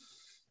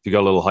if you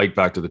got a little hike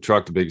back to the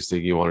truck, the biggest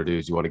thing you want to do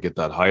is you want to get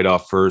that hide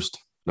off first.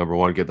 Number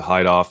one, get the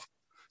hide off,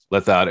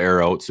 let that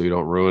air out so you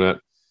don't ruin it.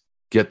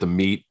 Get the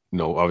meat. You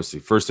know, obviously,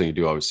 first thing you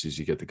do, obviously, is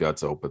you get the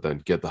guts out, but then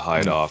get the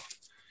hide off.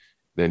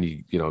 Then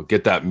you know,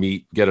 get that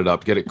meat, get it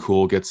up, get it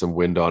cool, get some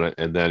wind on it,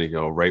 and then, you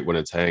know, right when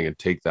it's hanging,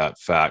 take that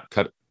fat,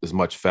 cut as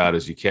much fat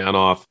as you can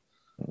off.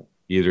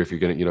 Either if you're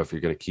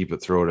gonna keep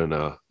it, throw it in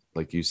a,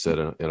 like you said,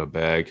 in a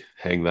bag,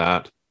 hang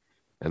that,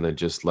 and then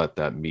just let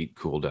that meat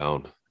cool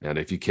down. And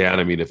if you can,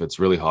 I mean, if it's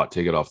really hot,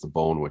 take it off the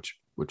bone, which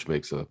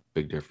makes a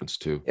big difference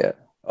too. Yeah.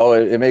 Oh,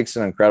 it makes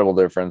an incredible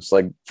difference.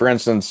 Like, for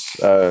instance,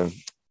 you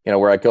know,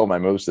 where I killed my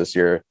moose this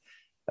year,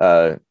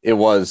 it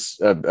was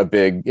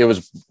it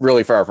was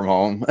really far from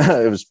home.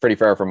 It was pretty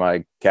far from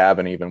my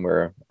cabin, even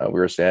where we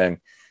were staying.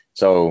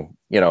 So,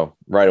 you know,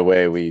 right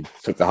away we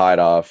took the hide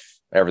off,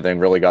 everything,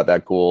 really got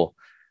that cool.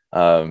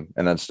 And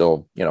then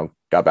still, you know,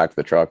 got back to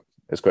the truck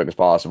as quick as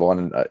possible.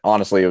 And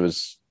honestly, it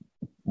was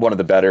one of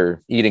the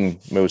better eating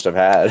moose I've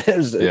had.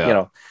 You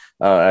know,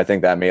 I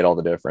think that made all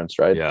the difference.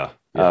 Right. Yeah.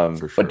 For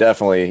sure. But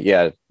definitely,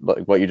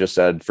 like what you just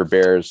said, for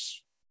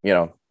bears, you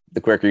know,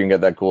 the quicker you can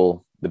get that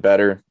cool, the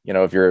better. You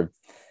know, if you're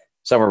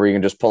somewhere where you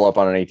can just pull up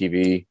on an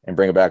ATV and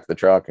bring it back to the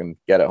truck and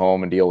get it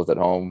home and deal with it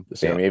home the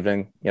same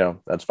evening, you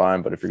know, that's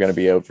fine. But if you're going to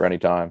be out for any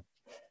time,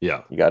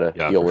 you got to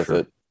deal with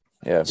it.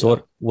 Yeah.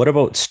 So what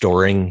about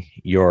storing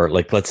your,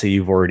 like, let's say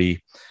you've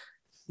already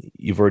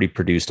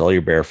produced all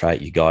your bear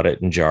fat, you got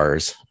it in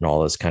jars and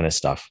all this kind of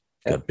stuff.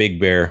 Yeah. Got big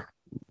bear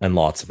and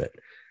lots of it.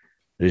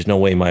 There's no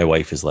way my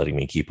wife is letting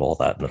me keep all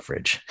that in the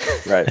fridge.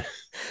 Right.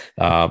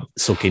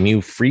 So can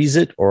you freeze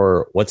it,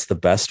 or what's the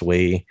best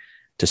way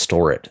to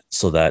store it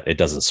so that it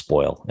doesn't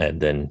spoil? And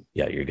then,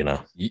 you're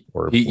gonna.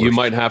 You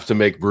might have to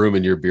make room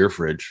in your beer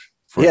fridge.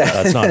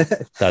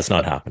 That's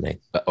not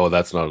happening. Oh,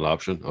 that's not an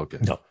option. Okay.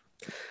 No.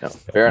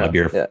 Fair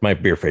enough. My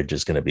beer fridge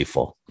is going to be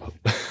full.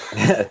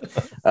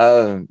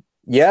 So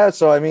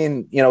I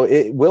mean,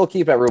 it will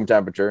keep at room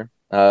temperature,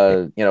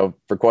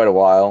 for quite a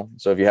while.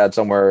 So if you had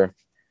somewhere,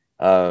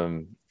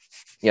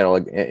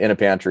 like in a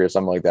pantry or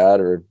something like that,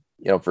 or,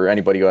 for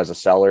anybody who has a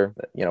cellar,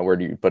 where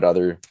do you put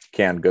other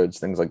canned goods,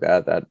 things like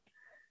that, that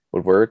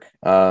would work.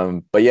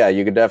 But yeah,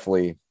 you could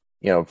definitely,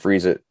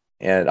 freeze it.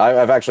 And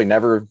I've actually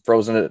never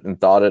frozen it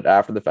and thawed it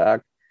after the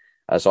fact.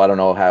 So I don't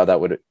know how that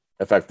would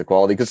affect the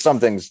quality, because some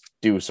things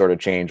do sort of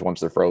change once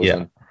they're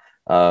frozen.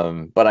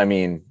 But I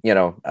mean,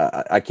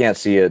 I can't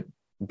see it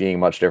being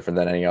much different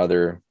than any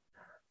other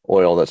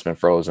oil that's been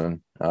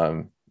frozen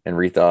and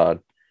rethawed.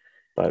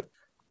 But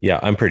yeah,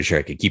 I'm pretty sure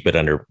I could keep it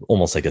under,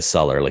 almost like a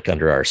cellar, like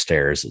under our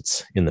stairs.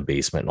 It's in the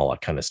basement and all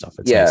that kind of stuff.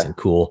 It's nice and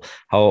cool.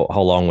 How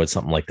long would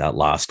something like that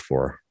last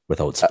for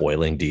without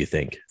spoiling, do you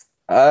think?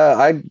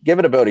 I'd give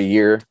it about a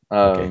year.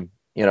 Okay.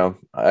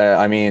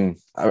 I mean,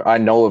 I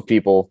know of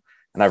people,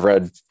 and I've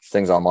read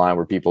things online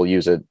where people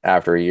use it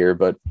after a year,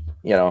 but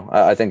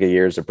I think a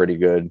year is a pretty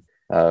good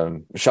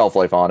shelf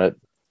life on it.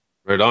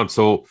 Right on.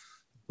 So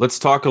let's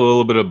talk a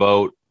little bit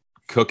about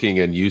cooking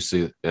and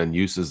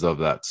uses of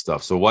that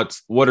stuff. So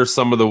what are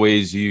some of the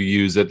ways you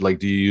use it? Like,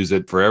 do you use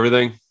it for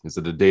everything? Is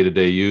it a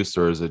day-to-day use,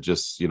 or is it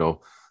just,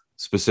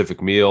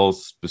 specific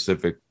meals,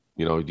 specific,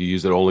 do you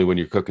use it only when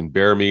you're cooking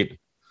bear meat?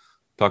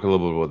 Talk a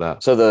little bit about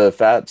that. So the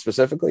fat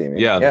specifically? You mean?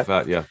 Yeah, the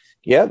fat. Yeah.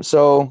 Yeah.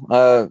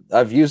 So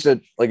I've used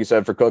it, like you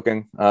said, for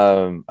cooking.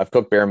 I've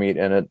cooked bear meat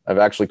in it. I've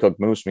actually cooked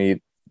moose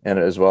meat in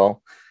it as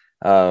well.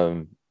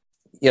 And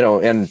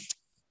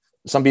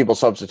some people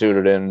substitute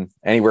it in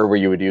anywhere where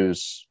you would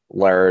use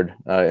lard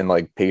in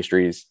like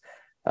pastries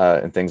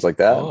and things like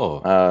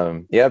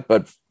that.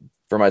 But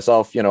for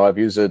myself, I've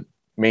used it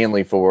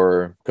mainly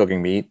for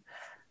cooking meat.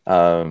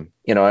 And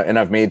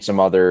I've made some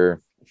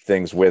other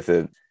things with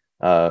it.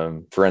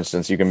 For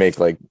instance, you can make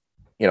like,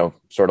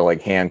 sort of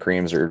like hand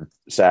creams or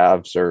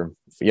salves or,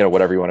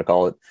 whatever you want to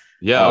call it.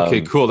 Yeah.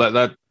 Okay, cool.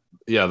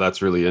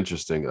 That's really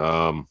interesting.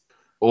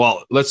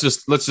 Well, let's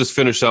just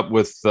finish up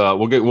with,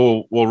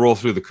 we'll roll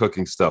through the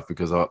cooking stuff,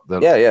 because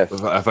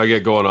if I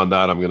get going on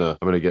that, I'm going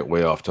to get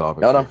way off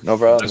topic. No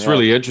problem. It's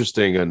really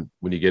interesting. And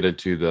when you get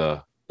into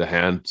the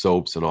hand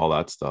soaps and all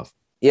that stuff.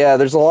 Yeah,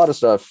 there's a lot of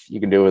stuff you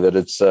can do with it.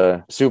 It's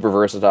super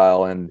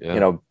versatile.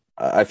 And,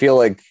 I feel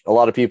like a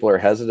lot of people are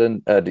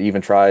hesitant to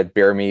even try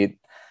bear meat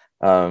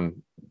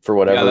for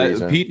whatever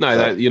reason. Pete and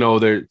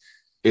I,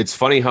 it's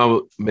funny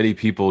how many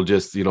people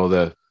just,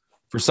 for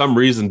some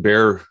reason,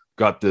 bear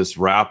got this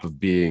rap of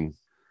being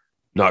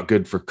not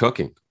good for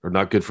cooking or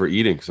not good for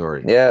eating.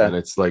 Sorry. Yeah. And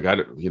it's like, I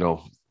don't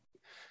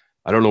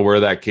know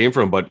where that came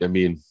from, but I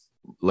mean,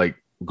 like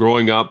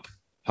growing up,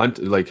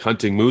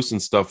 hunting moose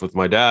and stuff with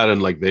my dad,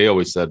 and like they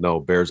always said,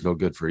 no, bear's no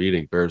good for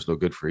eating. Bear's no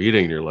good for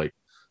eating. And you're like,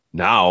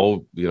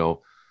 now,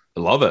 I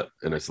love it.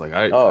 And it's like,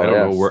 I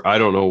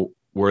don't know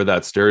where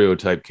that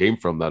stereotype came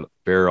from, that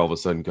bear all of a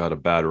sudden got a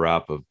bad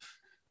rap of,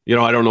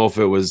 I don't know if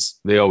it was,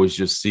 they always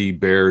just see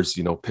bears,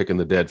 picking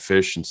the dead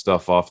fish and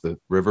stuff off the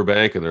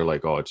riverbank, and they're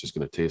like, oh, it's just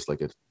going to taste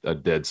like a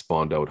dead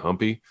spawned out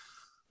humpy.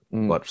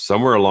 But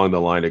somewhere along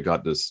the line, it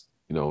got this,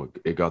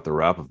 it got the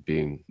rap of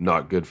being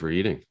not good for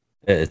eating.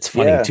 It's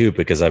funny too,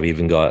 because I've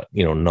even got,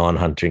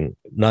 non-hunting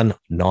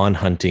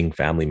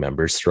family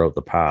members throughout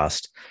the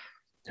past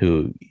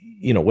who,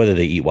 whether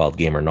they eat wild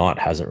game or not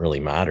hasn't really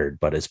mattered,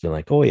 but it's been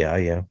like, oh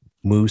yeah,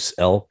 moose,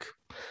 elk,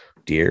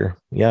 deer.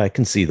 Yeah, I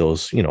can see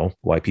those,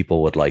 why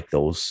people would like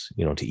those,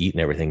 to eat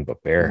and everything,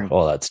 but bear,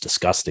 oh, that's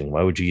disgusting.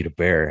 Why would you eat a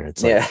bear? And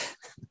it's like,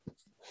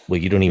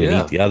 well, you don't even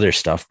eat the other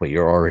stuff, but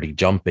you're already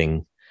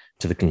jumping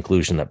to the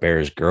conclusion that bear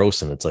is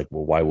gross. And it's like,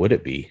 well, why would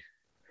it be?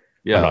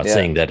 Yeah. I'm not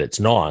saying that it's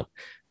not,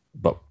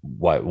 but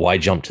why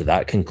jump to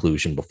that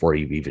conclusion before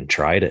you've even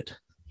tried it?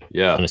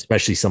 Yeah. And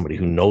especially somebody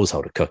who knows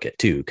how to cook it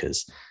too,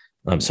 because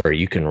I'm sorry,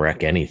 you can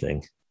wreck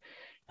anything.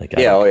 Like,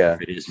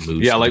 it is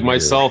moose, like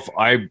myself,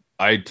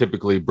 I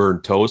typically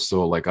burn toast,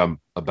 so like I'm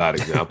a bad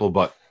example,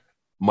 but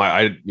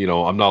I'm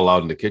not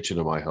allowed in the kitchen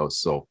in my house.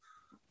 So,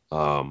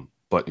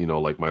 but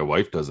like my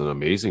wife does an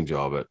amazing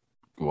job at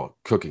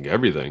cooking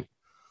everything.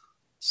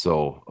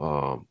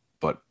 So,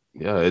 but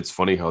yeah, it's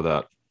funny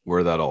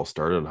where that all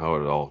started and how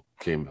it all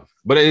came.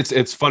 But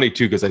it's funny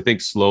too, because I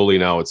think slowly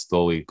now it's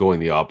slowly going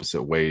the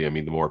opposite way. I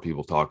mean, the more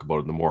people talk about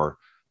it, the more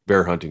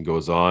bear hunting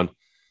goes on.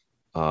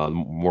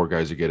 More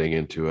guys are getting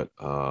into it,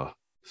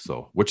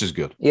 so which is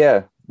good.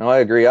 Yeah, no, I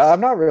agree. I'm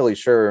not really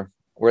sure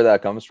where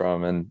that comes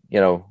from, and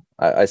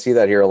I see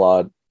that here a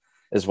lot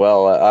as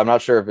well. I'm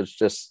not sure if it's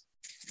just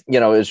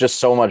it's just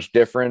so much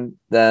different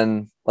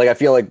than like, I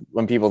feel like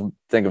when people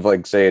think of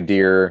like, say, a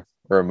deer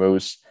or a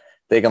moose,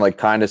 they can like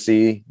kind of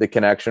see the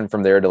connection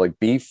from there to like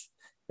beef.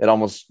 It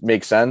almost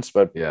makes sense,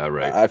 but yeah,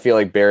 right. I feel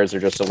like bears are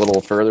just a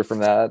little further from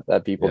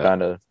that people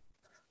kind of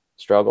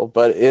struggle,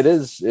 but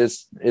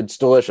it's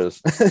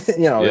delicious. It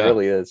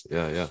really is.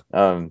 Yeah.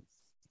 And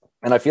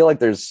I feel like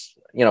there's,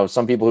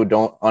 some people who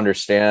don't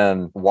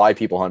understand why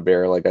people hunt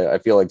bear. Like, I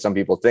feel like some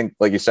people think,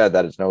 like you said,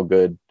 that it's no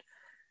good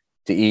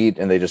to eat,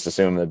 and they just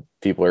assume that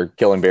people are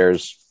killing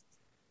bears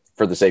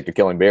for the sake of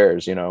killing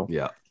bears,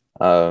 Yeah.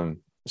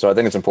 So I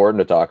think it's important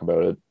to talk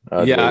about it.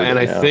 And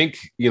I think,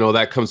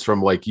 that comes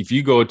from, like, if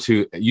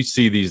you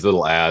see these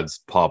little ads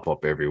pop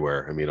up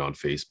everywhere. I mean, on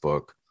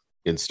Facebook,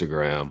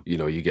 Instagram,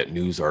 you get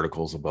news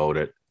articles about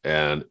it,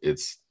 and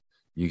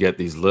you get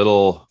these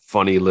little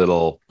funny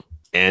little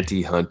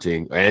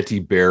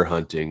anti-bear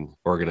hunting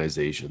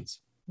organizations.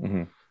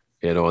 Mm-hmm.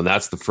 And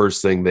that's the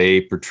first thing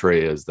they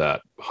portray, is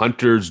that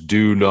hunters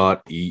do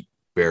not eat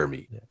bear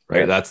meat,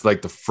 right? Yeah. That's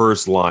like the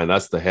first line.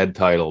 That's the head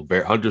title.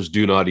 Hunters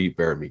do not eat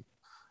bear meat.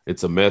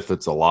 It's a myth.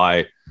 It's a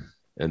lie.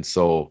 And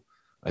so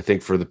I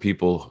think for the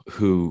people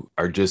who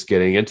are just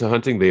getting into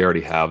hunting, they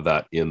already have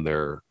that in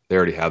their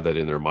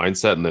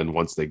mindset. And then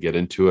once they get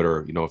into it,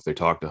 or, if they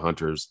talk to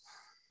hunters,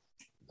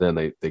 then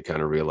they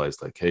kind of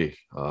realize, like, hey,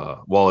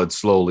 it's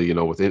slowly,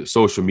 with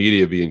social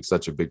media being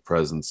such a big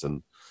presence,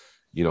 and,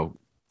 a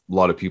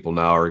lot of people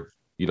now are,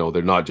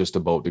 they're not just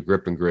about the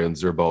grip and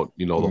grins. They're about,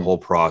 the whole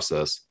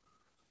process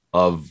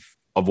of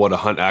what a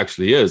hunt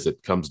actually is.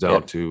 It comes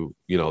down to,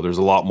 there's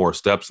a lot more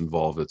steps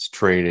involved. It's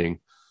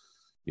training.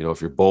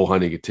 If you're bow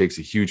hunting, it takes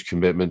a huge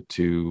commitment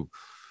to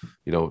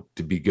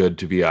be good,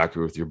 to be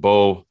accurate with your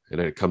bow. And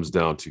then it comes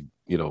down to,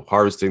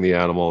 harvesting the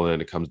animal, and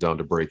then it comes down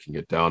to breaking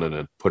it down and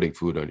then putting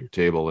food on your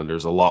table. And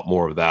there's a lot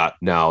more of that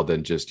now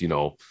than just,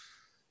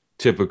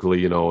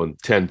 typically, in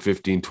 10,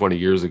 15, 20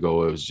 years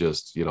ago, it was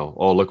just,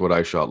 oh, look what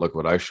I shot,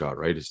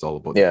 right? It's all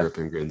about the grip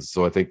and grins.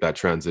 So I think that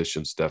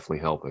transition's definitely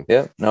helping.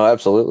 Yeah, no,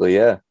 absolutely.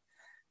 Yeah.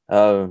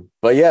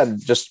 But yeah,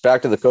 just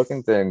back to the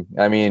cooking thing.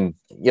 I mean,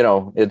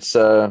 it's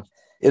one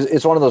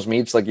of those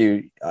meats, like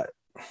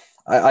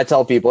I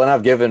tell people, and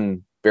I've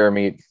given bear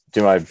meat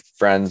to my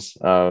friends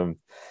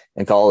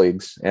and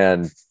colleagues,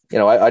 and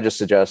I just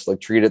suggest, like,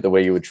 treat it the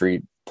way you would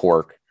treat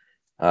pork.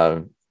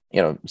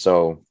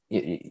 So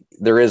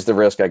there is the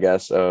risk, I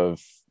guess, of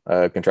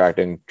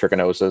contracting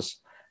trichinosis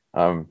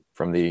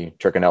from the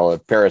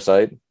trichinella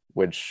parasite,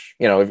 which,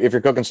 if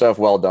you're cooking stuff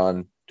well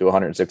done to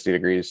 160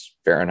 degrees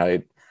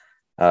Fahrenheit,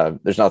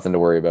 there's nothing to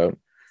worry about.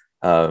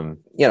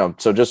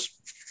 So just,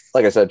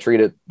 like I said, treat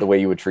it the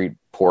way you would treat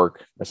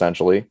pork,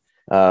 essentially.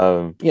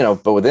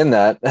 But within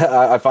that,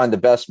 I find the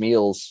best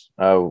meals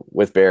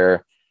with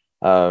bear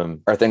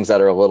are things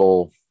that are a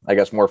little, I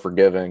guess, more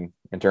forgiving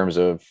in terms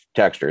of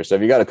texture. So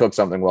if you got to cook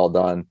something well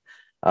done,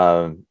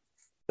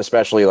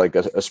 especially like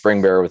a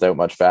spring bear without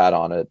much fat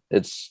on it,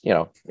 it's,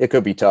 it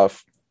could be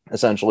tough,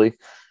 essentially.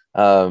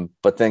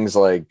 But things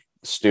like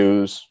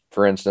stews,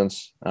 for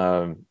instance,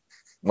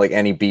 like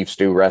any beef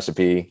stew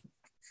recipe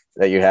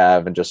that you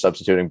have, and just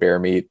substituting bear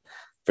meat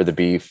for the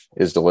beef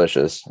is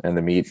delicious, and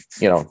the meat,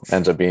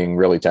 ends up being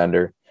really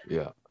tender.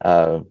 Yeah.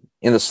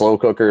 In the slow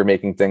cooker,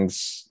 making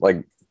things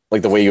like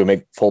the way you would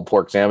make pulled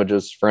pork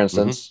sandwiches, for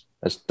instance,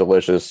 that's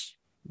delicious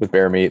with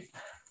bear meat.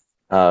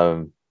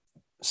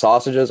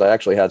 Sausages. I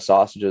actually had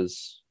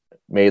sausages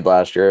made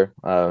last year.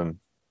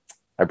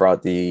 I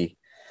brought the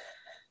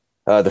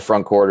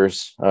front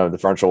quarters, the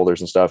front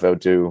shoulders and stuff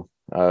out to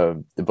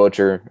the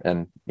butcher,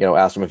 and,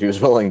 asked him if he was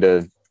willing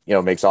to,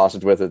 make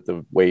sausage with it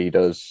the way he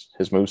does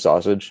his moose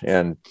sausage,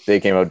 and they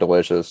came out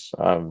delicious.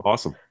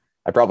 Awesome.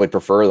 I probably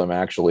prefer them,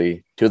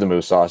 actually, to the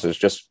moose sausage,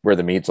 just where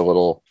the meat's a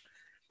little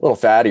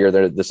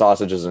fattier. The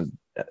sausage isn't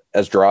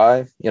as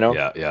dry,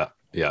 Yeah.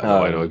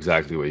 No, I know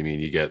exactly what you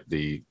mean. You get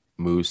the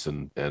moose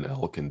and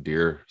elk and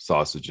deer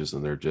sausages,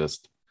 and they're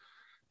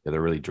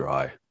really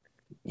dry.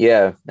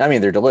 Yeah, I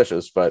mean, they're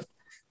delicious, but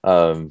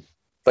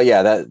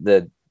yeah,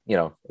 that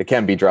it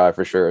can be dry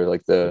for sure,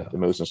 like the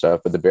moose and stuff.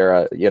 But the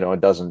bear,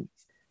 it doesn't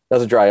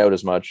dry out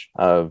as much.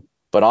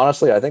 But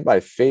honestly, I think my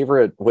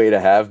favorite way to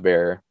have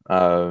bear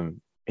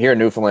here in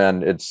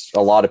Newfoundland, it's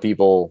a lot of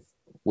people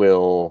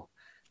will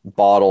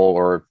bottle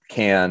or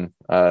can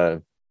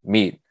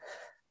meat.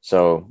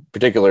 So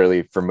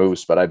particularly for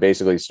moose, but I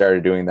basically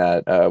started doing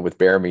that with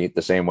bear meat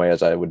the same way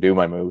as I would do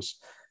my moose.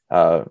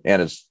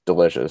 And it's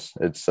delicious.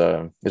 It's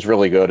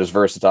really good. It's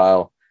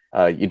versatile.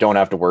 You don't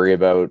have to worry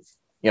about,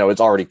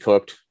 it's already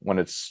cooked when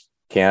it's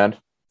canned.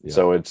 Yeah.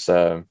 So it's,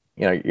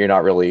 you're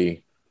not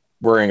really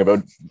worrying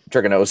about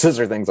trichinosis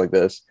or things like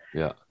this.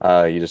 Yeah.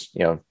 You just,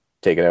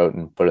 take it out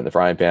and put it in the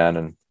frying pan,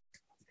 and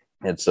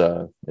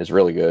it's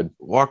really good.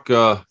 Walk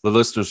the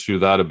listeners through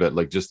that a bit,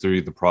 like just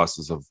through the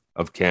process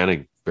of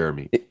canning bear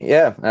meat.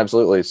 Yeah,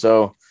 absolutely.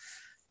 So,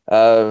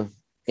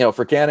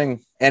 for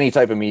canning any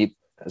type of meat,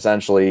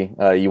 essentially,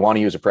 you want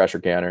to use a pressure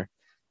canner.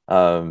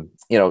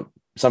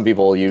 Some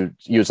people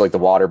use like the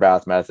water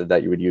bath method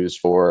that you would use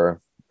for,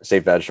 say,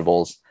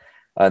 vegetables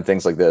and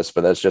things like this,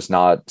 but that's just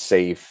not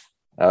safe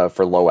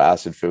for low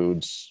acid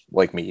foods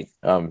like meat.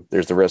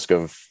 There's the risk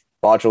of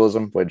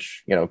botulism,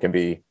 which, can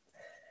be,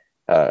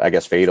 I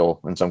guess, fatal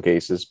in some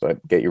cases,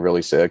 but get you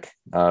really sick.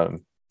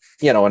 And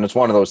it's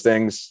one of those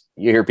things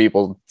you hear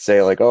people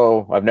say like,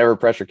 oh, I've never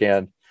pressure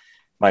canned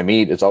my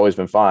meat. It's always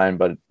been fine,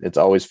 but it's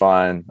always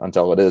fine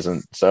until it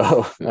isn't.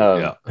 So,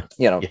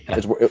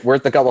 it's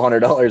worth a couple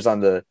 $100 on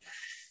the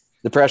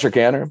pressure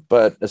canner.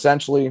 But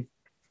essentially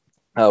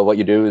what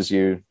you do is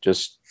you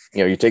just,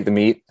 you take the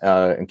meat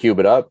and cube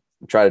it up,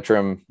 try to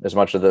trim as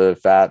much of the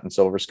fat and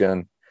silver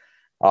skin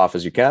off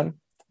as you can.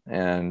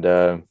 And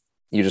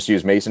you just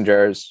use mason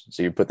jars.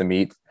 So you put the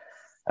meat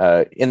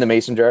in the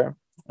mason jar,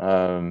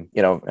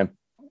 and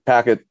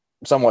pack it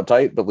somewhat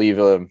tight, but leave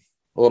a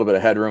little bit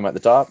of headroom at the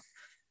top.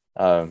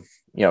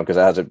 Because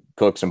as it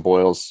cooks and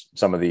boils,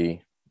 some of the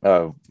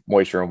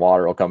moisture and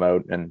water will come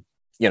out. And,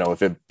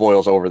 if it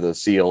boils over the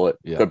seal, it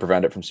could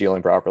prevent it from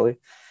sealing properly.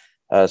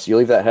 So you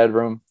leave that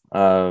headroom.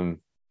 And,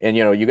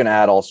 you can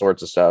add all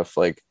sorts of stuff.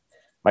 Like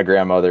my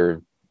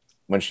grandmother,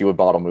 when she would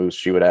bottle moose,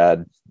 she would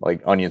add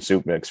like onion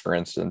soup mix, for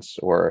instance,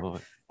 or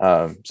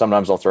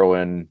sometimes I'll throw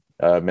in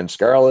minced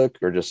garlic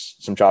or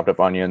just some chopped up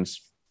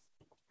onions,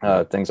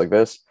 things like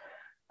this.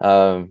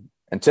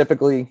 And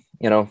typically,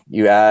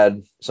 you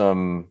add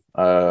some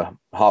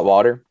hot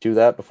water to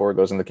that before it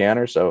goes in the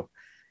canner. So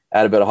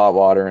add a bit of hot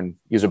water and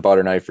use a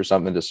butter knife or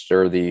something to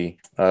stir the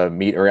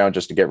meat around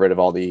just to get rid of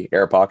all the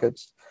air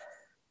pockets.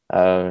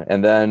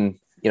 And then,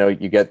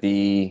 you get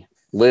the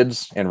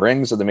lids and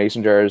rings of the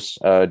mason jars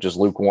just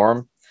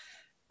lukewarm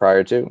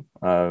prior to.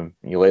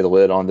 You lay the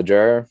lid on the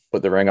jar,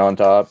 put the ring on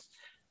top,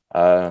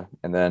 and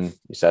then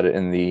you set it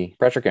in the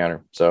pressure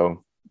canner.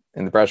 So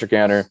in the pressure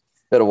canner,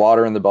 bit of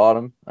water in the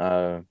bottom.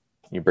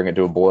 You bring it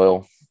to a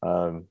boil,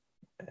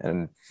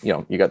 and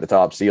you got the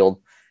top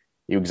sealed.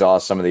 You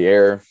exhaust some of the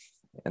air,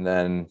 and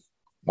then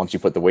once you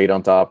put the weight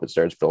on top, it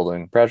starts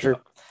building pressure.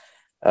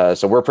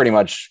 So we're pretty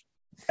much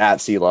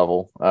at sea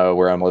level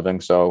where I'm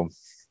living. So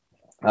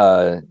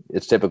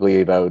it's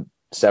typically about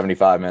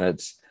 75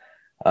 minutes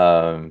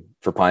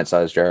for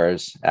pint-sized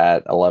jars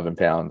at 11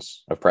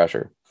 pounds of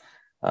pressure.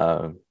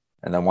 And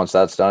then once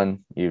that's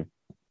done, you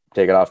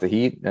take it off the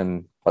heat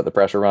and let the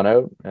pressure run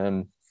out,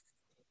 and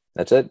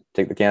that's it.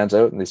 Take the cans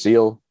out and they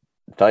seal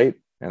tight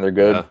and they're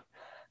good.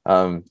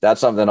 Yeah. That's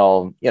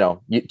something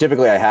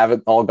typically I have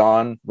it all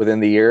gone within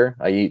the year.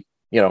 I eat,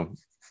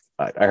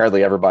 I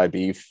hardly ever buy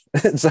beef.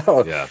 So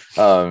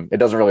it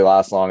doesn't really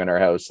last long in our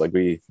house. Like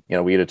we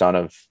eat a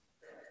ton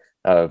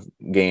of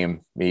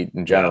game meat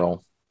in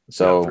general. Yeah.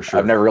 So for sure.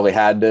 I've never really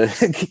had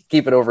to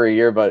keep it over a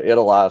year, but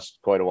it'll last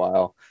quite a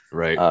while.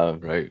 Right.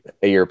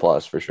 A year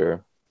plus for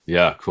sure.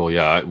 Yeah, cool.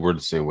 Yeah, we're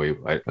the same way.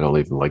 I don't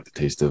even like the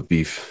taste of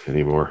beef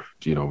anymore.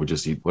 We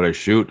just eat what I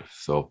shoot.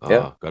 So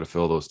got to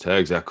fill those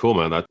tags. Yeah, cool,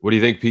 man. What do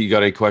you think, Pete? You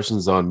got any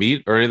questions on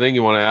meat or anything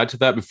you want to add to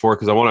that before?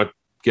 Because I want to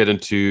get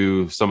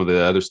into some of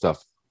the other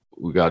stuff.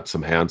 We got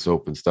some hand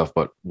soap and stuff,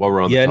 but while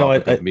we're on the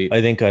topic of meat.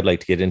 I think I'd like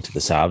to get into the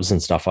sabs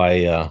and stuff.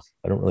 I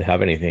don't really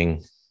have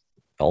anything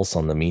else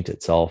on the meat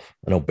itself.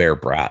 I know Bear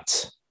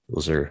Brats.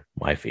 Those are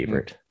my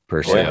favorite.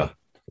 Personally,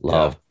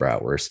 love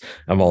bratwurst.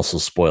 I'm also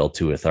spoiled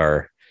too with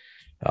our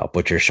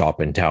butcher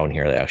shop in town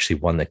here. They actually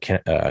won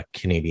the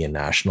Canadian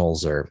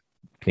Nationals or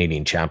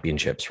Canadian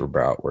Championships for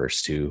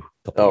bratwurst too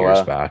a couple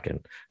years back,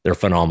 and they're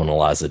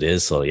phenomenal as it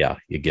is. So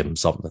you give them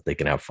something that they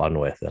can have fun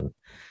with, and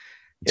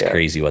it's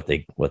crazy what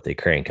they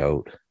crank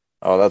out.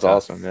 Oh, that's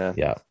awesome.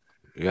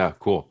 Yeah,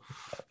 cool.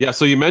 Yeah,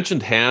 so you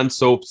mentioned hand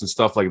soaps and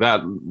stuff like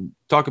that.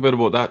 Talk a bit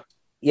about that.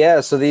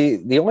 Yeah, so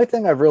the only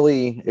thing I've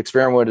really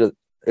experimented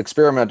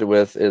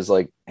with is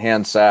like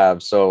hand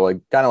salve. So like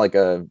kind of like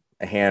a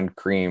hand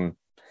cream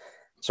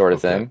sort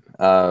of thing.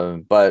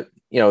 But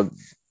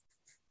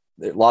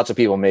lots of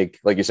people make,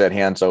 like you said,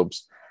 hand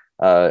soaps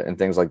and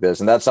things like this.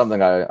 And that's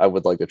something I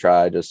would like to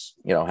try. Just,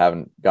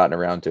 haven't gotten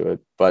around to it.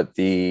 But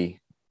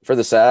for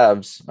the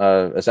salves,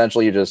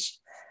 essentially you just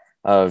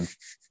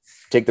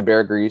take the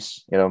bear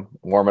grease,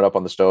 warm it up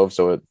on the stove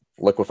so it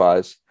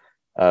liquefies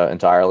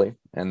entirely.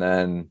 And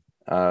then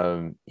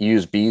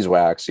use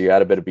beeswax. So you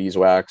add a bit of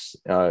beeswax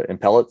in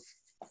pellet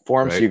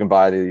form. Right. So you can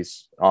buy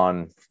these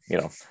on,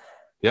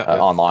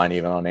 online,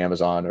 even on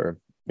Amazon, or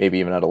maybe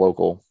even at a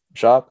local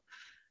shop.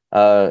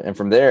 And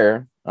from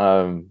there,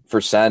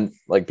 for scent,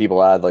 like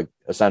people add like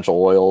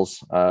essential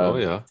oils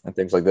and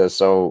things like this.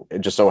 So it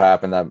just so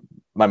happened that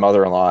my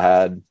mother-in-law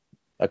had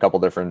a couple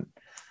different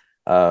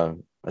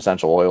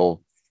essential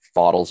oil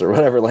bottles or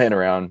whatever laying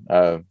around.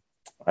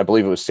 I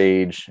believe it was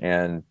sage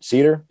and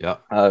cedar.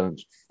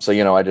 So,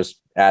 I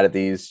just added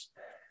these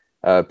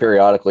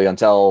periodically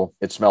until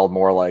it smelled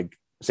more like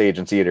sage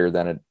and cedar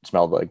than it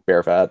smelled like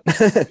bear fat.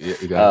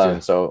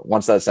 So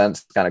once that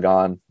scent's kind of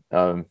gone,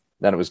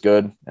 then it was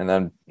good. And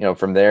then,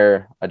 from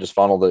there, I just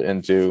funneled it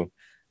into,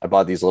 I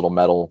bought these little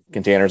metal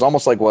containers,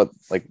 almost like what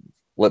like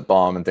lip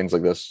balm and things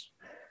like this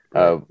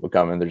would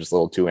come in. They're just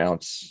little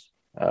 2-ounce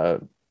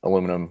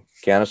aluminum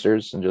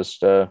canisters, and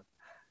just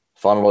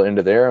funnel it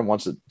into there. And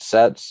once it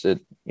sets,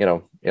 it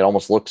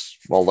almost looks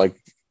like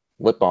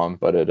lip balm,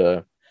 but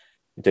it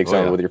takes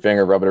on it with your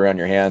finger, rub it around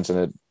your hands, and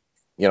it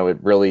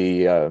it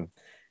really,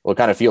 it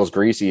kind of feels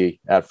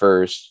greasy at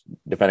first,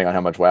 depending on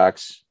how much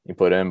wax you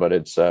put in, but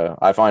it's,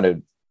 I find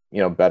it,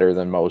 better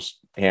than most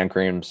hand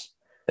creams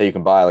that you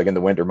can buy, like in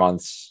the winter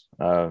months.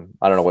 I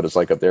don't know what it's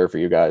like up there for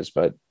you guys,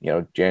 but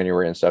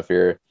January and stuff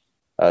here,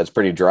 it's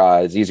pretty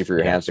dry. It's easy for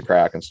your hands to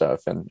crack and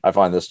stuff. And I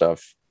find this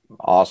stuff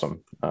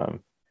awesome.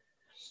 It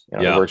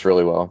works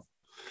really well.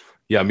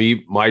 Yeah.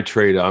 My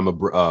trade, I'm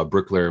a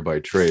bricklayer by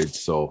trade.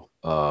 So,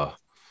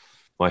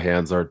 my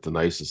hands aren't the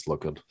nicest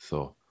looking.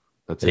 So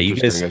that's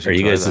interesting. Are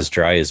you guys as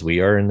dry as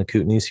we are in the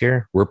Kootenays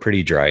here? We're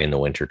pretty dry in the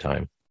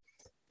wintertime.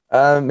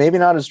 Maybe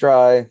not as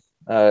dry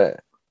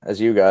as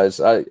you guys.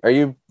 Are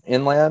you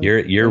inland?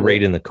 You're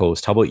right in the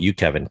coast. How about you,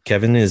 Kevin?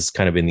 Kevin is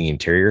kind of in the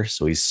interior,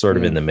 so he's sort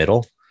of in the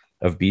middle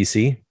of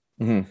BC.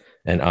 Mm-hmm.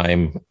 And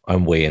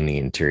I'm way in the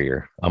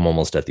interior. I'm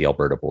almost at the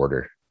Alberta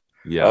border.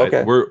 Yeah,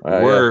 okay.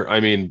 We're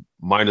I mean,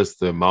 minus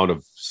the amount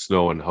of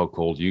snow and how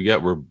cold you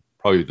get, we're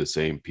probably the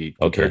same, Pete,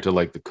 compared to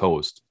like the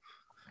coast.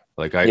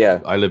 Like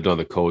I lived on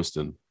the coast,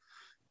 and I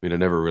mean, it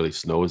never really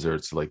snows there.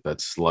 It's like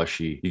that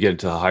slushy. You get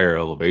into higher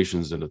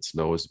elevations and it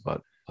snows,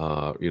 but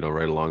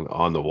right along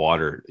on the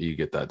water, you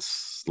get that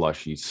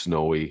slushy,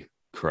 snowy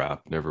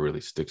crap. Never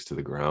really sticks to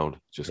the ground.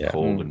 Just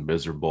cold and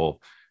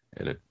miserable,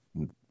 and it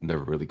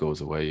never really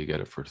goes away. You get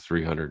it for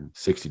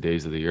 360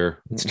 days of the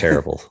year. It's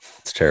terrible.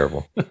 It's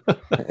terrible.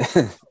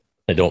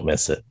 I don't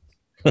miss it.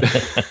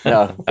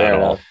 No, fair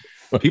enough.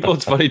 People,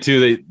 it's funny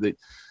too.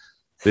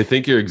 They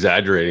think you're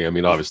exaggerating. I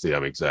mean, obviously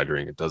I'm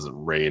exaggerating. It doesn't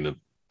rain in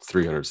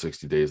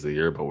 360 days of the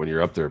year, but when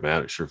you're up there,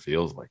 man, it sure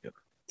feels like it.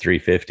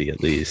 350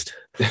 at least.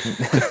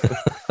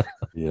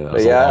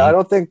 Yeah. I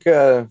don't think,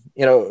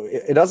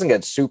 it doesn't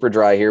get super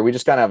dry here. We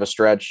just kind of have a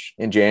stretch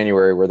in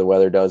January where the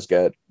weather does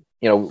get,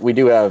 we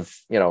do have,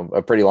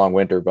 a pretty long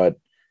winter, but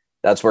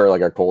that's where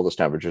like our coldest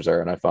temperatures are.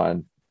 And I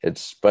find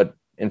but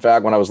in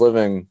fact, when I was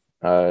living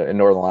in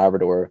Northern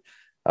Labrador,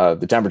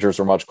 the temperatures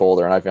were much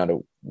colder, and I found it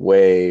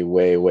way,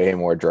 way, way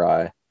more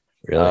dry.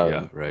 Really?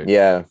 Yeah. Right.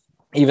 Yeah.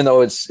 Even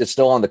though it's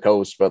still on the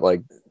coast, but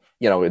like,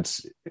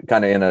 it's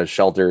kind of in a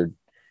sheltered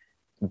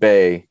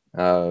bay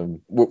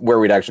where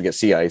we'd actually get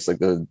sea ice, like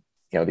the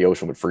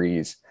ocean would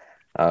freeze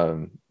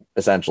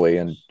essentially.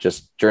 And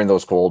just during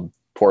those cold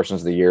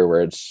portions of the year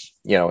where it's,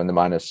 deep in the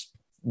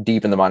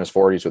minus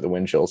 40s with the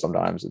wind chill,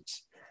 sometimes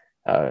it's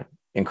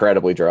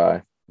incredibly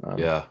dry.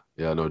 Yeah,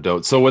 no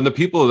doubt. So when the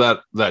people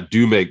that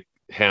do make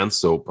hand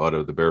soap out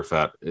of the bear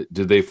fat,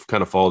 did they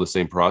kind of follow the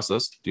same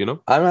process? Do you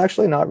know? I'm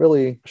actually not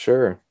really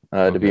sure,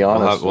 to be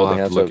honest. We'll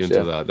have to look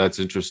into that. That's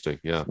interesting.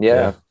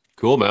 Yeah.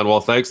 Cool, man.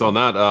 Well, thanks on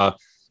that.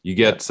 You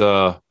get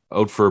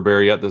out for a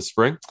bear yet this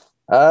spring?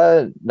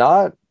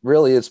 Not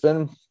really. It's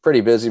been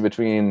pretty busy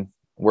between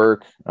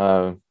work.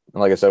 And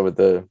like I said, we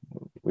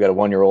got a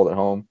 1-year-old at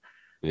home.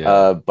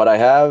 Yeah. But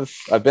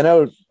I've been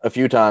out a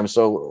few times.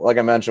 So like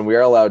I mentioned, we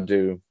are allowed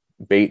to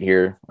bait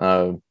here.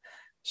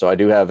 So I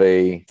do have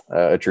a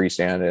tree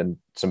stand and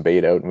some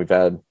bait out, and we've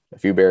had a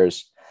few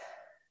bears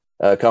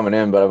coming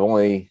in, but I've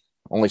only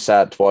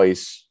sat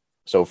twice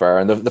so far.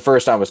 And the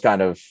first time was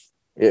kind of,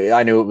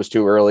 I knew it was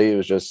too early. It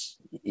was just,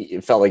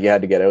 it felt like you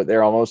had to get out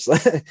there almost.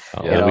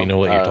 We know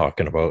what you're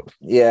talking about.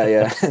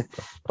 Yeah.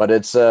 But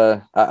it's,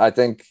 I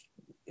think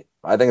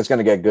it's going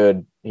to get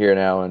good here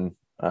now in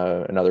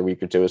another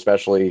week or two,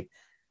 especially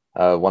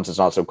once it's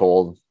not so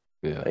cold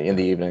in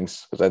the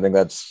evenings. Cause I think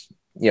that's,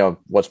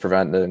 what's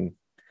preventing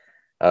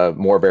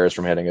more bears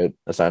from hitting it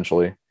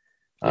essentially.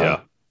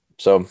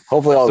 So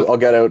hopefully I'll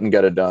get out and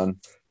get it done.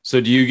 So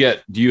do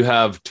you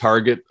have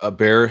target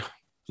bears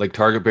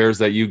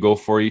that you go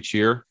for each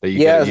year that you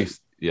get?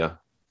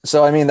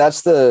 So, I mean,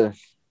 that's that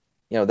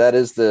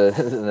is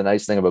the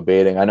nice thing about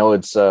baiting. I know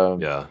it's,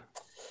 it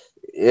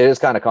is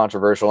kind of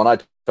controversial, and I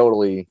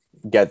totally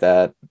get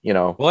that,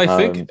 Well, I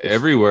think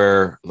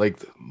everywhere,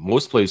 like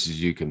most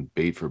places you can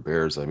bait for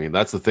bears. I mean,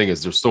 that's the thing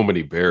is there's so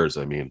many bears.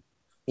 I mean,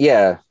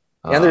 yeah.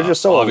 And they're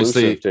just so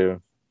obviously elusive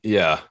too.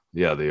 Yeah,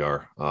 they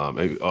are.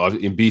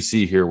 In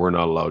BC here, we're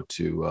not allowed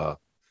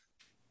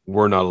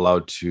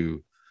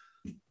to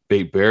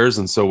bait bears.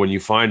 And so when you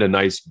find a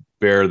nice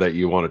bear that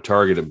you want to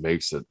target, it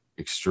makes it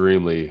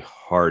extremely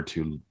hard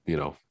to,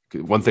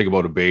 one thing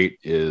about a bait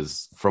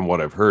is, from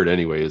what I've heard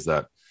anyway, is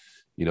that,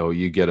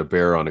 you get a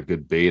bear on a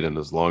good bait, and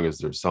as long as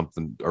there's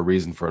a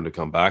reason for him to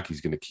come back,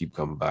 he's going to keep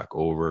coming back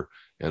over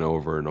and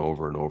over and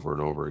over and over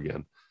and over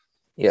again.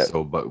 Yeah.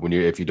 So, but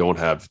if you don't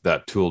have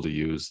that tool to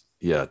use,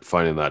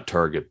 finding that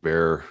target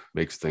bear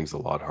makes things a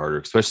lot harder,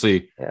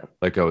 especially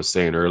like I was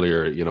saying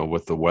earlier,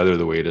 with the weather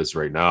the way it is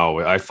right now.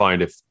 I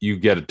find if you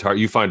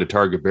you find a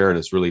target bear and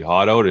it's really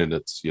hot out, and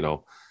it's,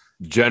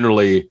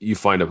 generally you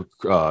find a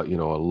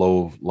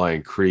low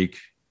lying creek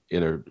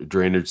in a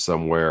drainage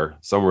somewhere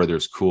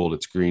there's cool,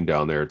 it's green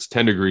down there. It's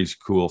 10 degrees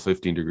cool,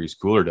 15 degrees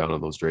cooler down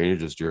on those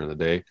drainages during the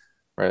day.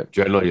 Right.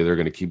 Generally, they're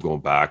going to keep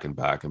going back and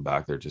back and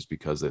back there just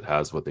because it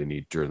has what they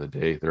need during the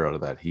day. They're out of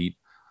that heat.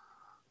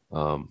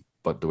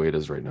 But the way it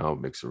is right now,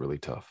 it makes it really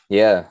tough.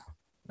 Yeah.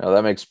 No,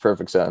 that makes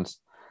perfect sense.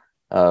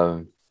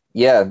 That's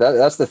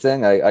the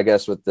thing, I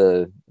guess, with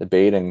the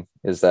baiting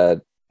is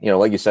that,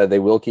 like you said, they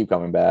will keep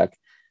coming back.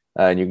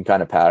 and you can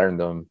kind of pattern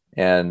them.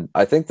 And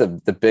I think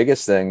the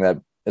biggest thing that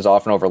is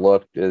often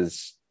overlooked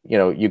is,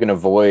 you can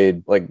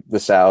avoid like the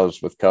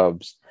sows with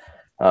cubs.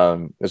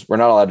 Because we're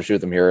not allowed to shoot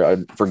them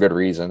here for good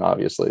reason,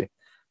 obviously.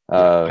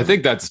 I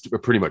think that's a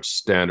pretty much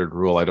standard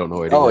rule. I don't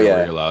know anywhere where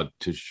you're allowed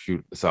to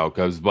shoot sow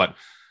cubs, but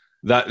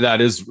that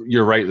is,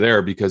 you're right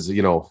there, because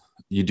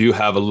you do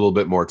have a little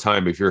bit more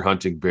time if you're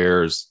hunting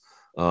bears.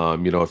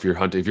 If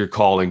you're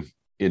calling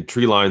in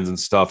tree lines and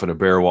stuff, and a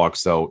bear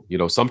walks out,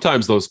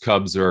 sometimes those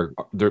cubs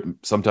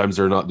sometimes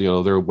they're not,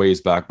 they're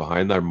ways back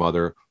behind their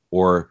mother,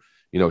 or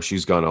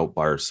she's gone out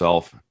by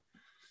herself.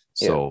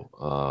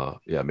 So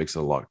it makes it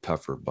a lot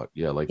tougher. But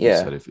you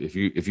said,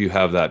 if you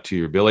have that to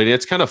your ability,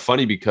 it's kind of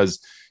funny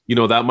because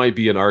that might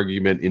be an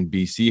argument in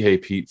BC, hey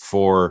Pete,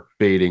 for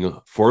baiting,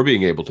 for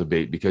being able to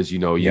bait, because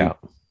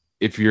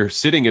if you're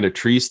sitting in a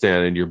tree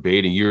stand and you're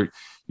baiting,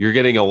 you're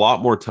getting a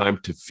lot more time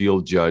to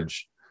field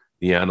judge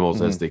the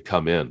animals as they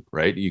come in,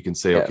 right? You can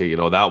say, okay,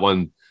 that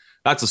one,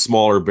 that's a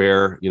smaller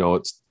bear,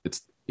 it's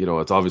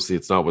obviously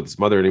it's not with its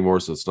mother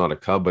anymore, so it's not a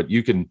cub, but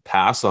you can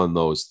pass on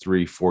those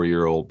 3-4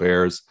 year old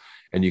bears,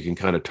 and you can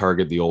kind of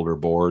target the older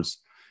boars.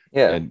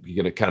 And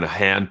you're going to kind of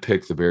hand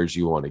pick the bears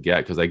you want to get.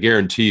 Because I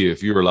guarantee you,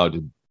 if you were allowed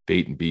to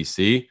bait in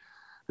BC,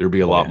 there'd be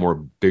a lot more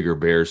bigger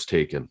bears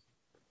taken.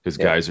 Because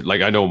guys are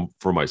like, I know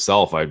for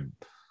myself, I'd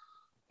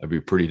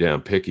be pretty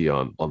damn picky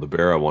on the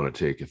bear I want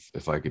to take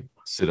if I could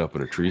sit up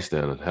in a tree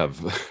stand and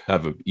have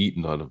them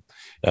eaten on them.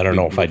 I don't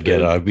know if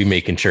I'd be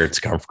making sure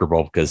it's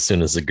comfortable, because as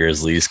soon as the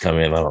grizzlies come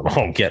in, I don't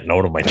know, I'm getting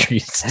out of my tree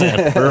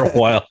stand for a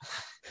while.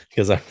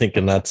 Because I'm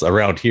thinking that's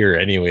around here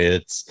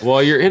anyway.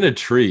 Well, you're in a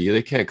tree.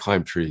 They can't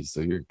climb trees,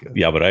 so you're good.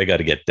 Yeah, but I got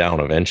to get down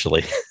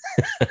eventually.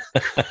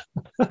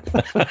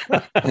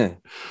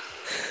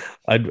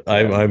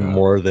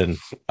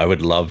 I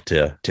would love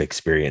to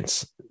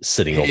experience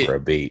sitting over a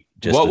bait.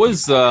 What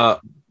was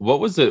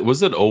it?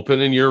 Was it open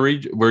in your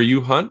region where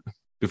you hunt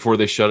before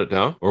they shut it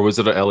down, or was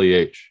it a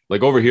LEH?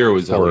 Like over here, it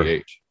was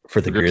LEH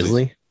for the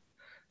grizzly.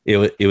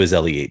 It was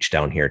LEH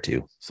down here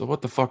too. So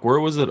what the fuck? Where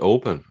was it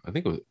open? I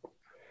think it was.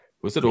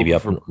 Was it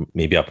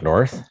maybe up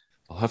north?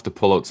 I'll have to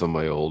pull out some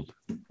of my old.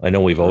 I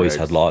know we've always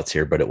had lots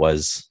here, but it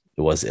was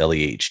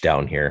LEH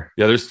down here.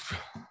 Yeah,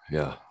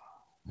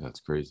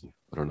 that's crazy.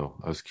 I don't know.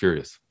 I was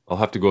curious. I'll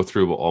have to go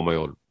through all my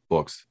old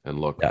books and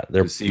look. Yeah,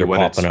 they're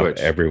popping up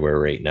everywhere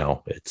right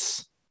now.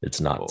 It's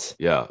nuts.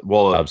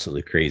 Well,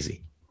 absolutely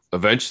crazy.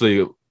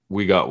 Eventually,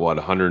 we got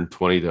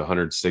 120 to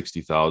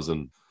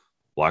 160,000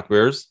 black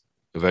bears.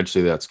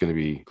 Eventually, that's going to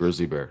be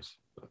grizzly bears.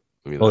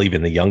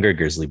 Even the younger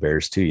grizzly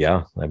bears too.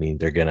 Yeah. I mean,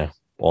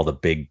 all the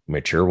big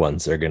mature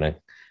ones, they're going to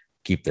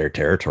keep their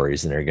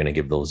territories, and they're going to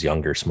give those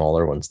younger,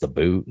 smaller ones the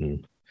boot.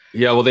 And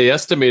they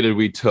estimated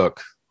we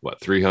took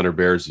 300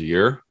 bears a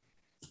year.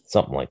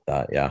 Something like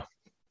that. Yeah.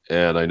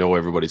 And I know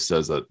everybody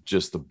says that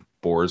just the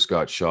boars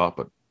got shot,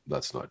 but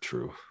that's not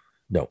true.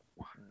 No.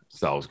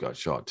 Sows got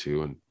shot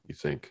too. And you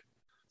think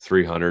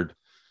 300,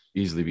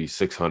 easily be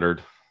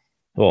 600,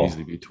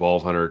 easily be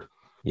 1,200.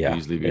 Yeah.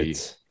 Easily be...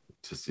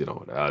 Just it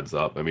adds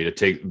up. I mean,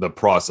 the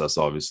process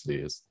obviously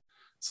it's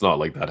not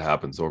like that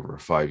happens over a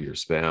 5-year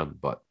span,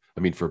 but I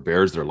mean, for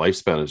bears, their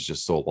lifespan is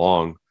just so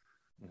long.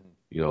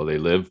 They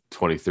live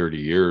 20-30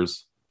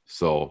 years,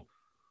 so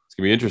it's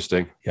gonna be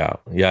interesting. Yeah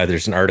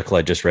There's an article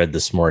I just read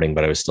this morning,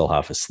 but I was still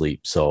half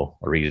asleep, so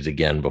I'll read it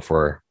again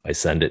before I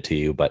send it to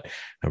you. But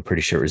I'm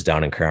pretty sure it was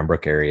down in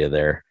Cranbrook area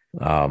there.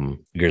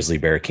 Grizzly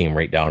bear came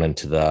right down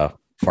into the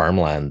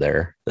farmland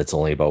there. That's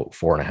only about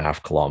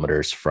 4.5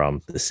 kilometers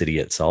from the city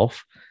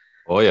itself.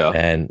 Oh yeah.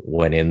 And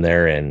went in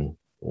there and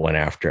went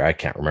after, I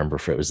can't remember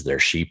if it was their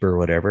sheep or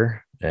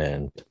whatever.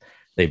 And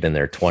they've been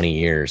there 20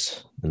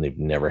 years and they've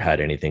never had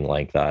anything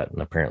like that.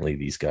 And apparently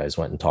these guys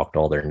went and talked to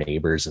all their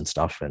neighbors and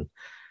stuff, and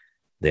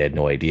they had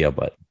no idea,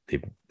 but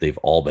they've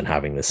all been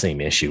having the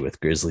same issue with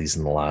grizzlies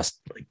in the last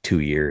 2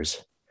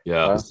 years.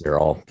 Yeah.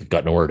 They've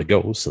got nowhere to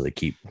go. So they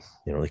keep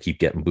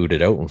getting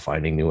booted out and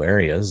finding new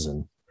areas,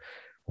 and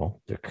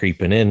they're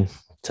creeping in.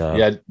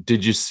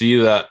 Did you see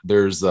that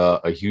there's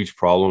a huge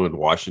problem in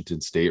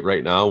Washington State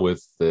right now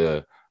with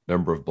the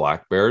number of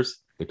black bears,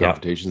 the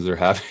confrontations they're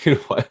having?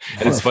 And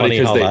it's funny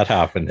how that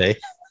happened, eh?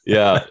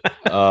 Yeah.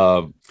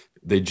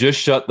 They just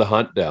shut the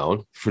hunt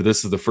down for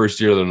this is the first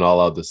year they're not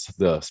allowed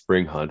the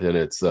spring hunt, and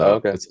it's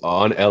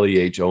on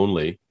LEH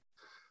only.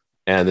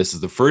 And this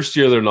is the first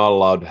year they're not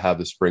allowed to have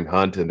the spring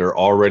hunt, and they're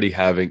already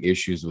having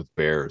issues with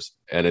bears.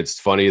 And it's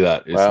funny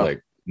that it's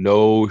like,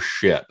 no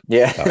shit.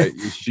 Yeah.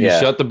 You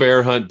shut the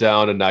bear hunt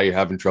down and now you're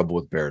having trouble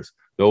with bears.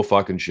 No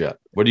fucking shit.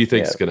 What do you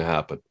think is going to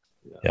happen?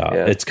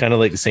 Yeah. It's kind of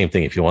like the same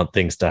thing. If you want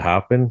things to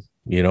happen,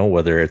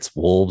 whether it's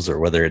wolves or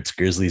whether it's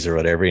grizzlies or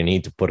whatever, you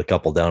need to put a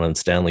couple down in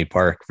Stanley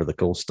Park for the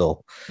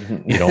coastal, for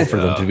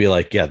them to be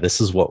like, this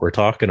is what we're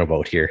talking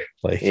about here.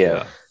 Like,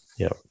 yeah.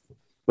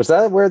 Was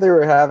that where they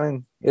were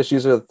having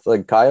issues with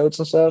like coyotes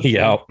and stuff?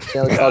 Yeah. Okay,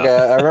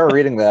 I remember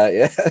reading that.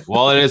 Yeah.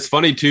 Well, and it's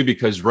funny too,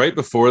 because right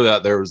before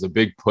that, there was a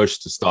big push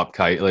to stop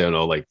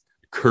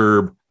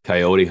curb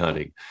coyote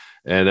hunting.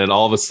 And then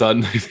all of a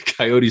sudden, the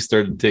coyotes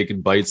started taking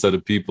bites out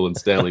of people in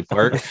Stanley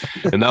Park,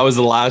 and that was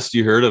the last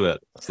you heard of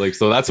it. It's like,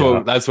 so that's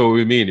what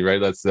we mean,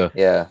 right? That's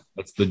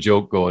the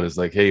joke going. Is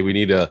like, hey, we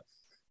need a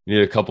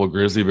couple of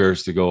grizzly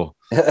bears to go,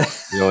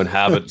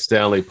 inhabit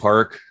Stanley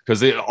Park,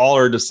 because all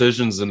our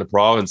decisions in the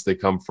province, they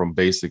come from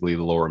basically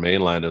the Lower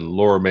Mainland, and the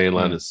Lower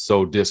Mainland is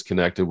so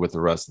disconnected with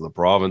the rest of the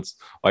province.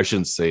 I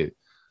shouldn't say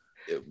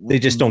they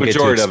just don't get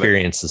to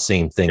experience the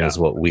same thing as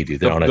what we do.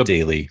 They're on a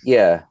daily.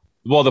 Yeah.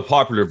 Well, the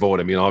popular vote,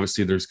 I mean,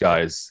 obviously there's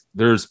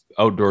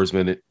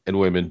outdoorsmen and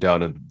women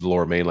down in the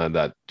Lower Mainland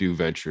that do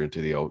venture into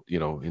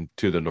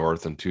into the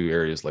north and to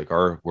areas like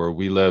where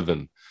we live,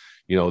 and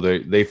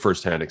they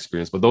firsthand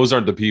experience. But those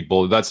aren't the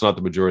people. That's not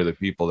the majority of the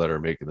people that are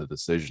making the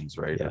decisions,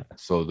 right? Yeah.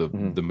 So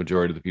the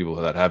majority of the people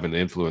that have an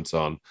influence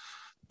on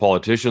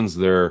politicians,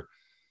 they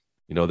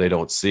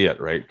don't see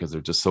it, right? Because they're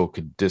just so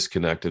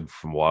disconnected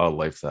from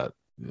wildlife that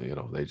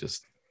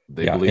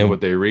they believe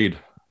what they read.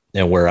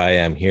 And where I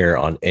am here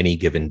on any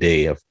given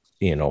day of,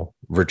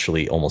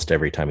 virtually almost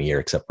every time of year,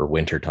 except for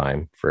winter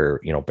time for,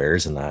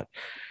 bears and that,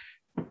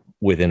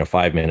 within a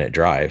 5-minute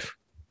drive,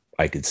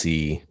 I could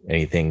see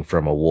anything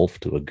from a wolf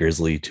to a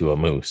grizzly to a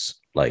moose.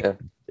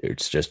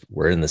 It's just,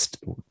 we're in this,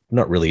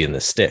 not really in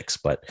the sticks,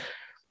 but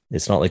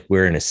it's not like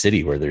we're in a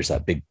city where there's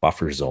that big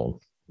buffer zone.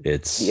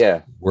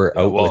 We're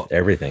out with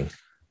everything.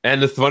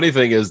 And the funny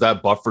thing is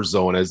that buffer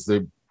zone,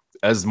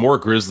 as more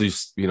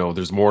grizzlies,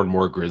 there's more and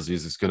more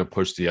grizzlies, it's going to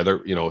push it's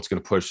going to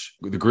push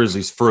the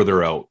grizzlies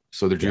further out.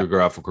 So their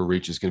geographical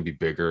reach is going to be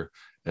bigger.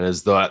 And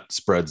as that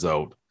spreads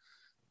out,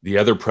 the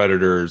other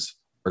predators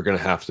are going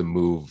to have to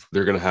move.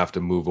 They're going to have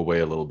to move away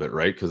a little bit,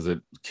 right? Because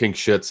the king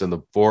shits in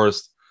the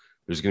forest,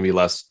 there's going to be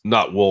less,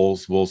 not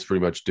wolves. Wolves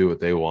pretty much do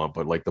what they want,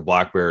 but like the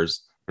black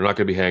bears, they're not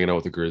going to be hanging out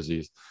with the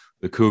grizzlies.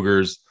 The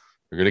cougars,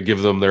 they're going to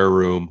give them their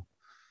room.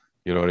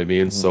 You know what I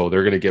mean? Mm-hmm. So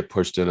they're going to get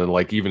pushed in. And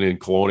like, even in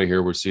Kelowna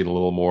here, we're seeing a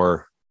little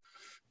more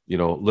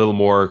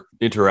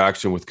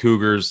interaction with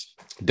cougars,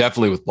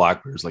 definitely with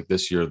black bears. Like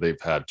this year,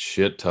 they've had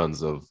shit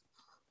tons of,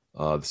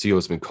 the CO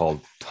has been called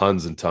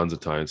tons and tons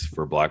of times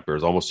for black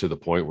bears, almost to the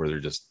point where they're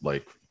just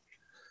like,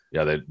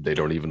 they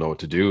don't even know what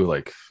to do.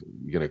 Like,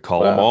 you're going to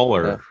call them all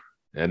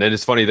and then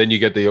it's funny. Then you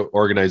get the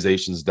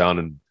organizations down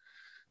in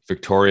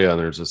Victoria, and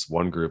there's this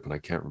one group, and I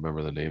can't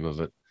remember the name of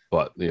it,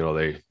 but they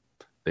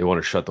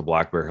want to shut the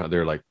black bear hunt.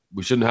 They're like,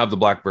 we shouldn't have the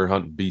black bear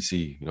hunt in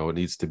BC. It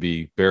needs to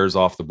be bears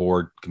off the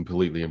board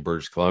completely in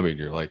British Columbia. And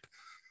you're like,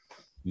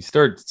 you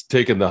start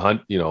taking the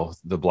hunt,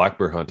 the black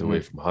bear hunt away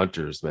from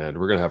hunters, man,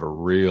 we're going to have a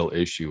real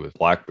issue with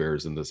black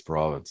bears in this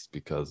province,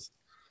 because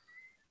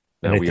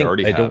we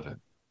already have it.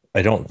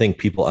 I don't think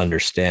people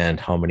understand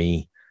how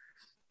many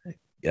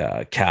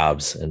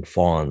calves and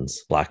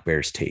fawns black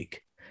bears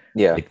take.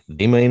 Yeah.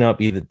 They may not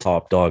be the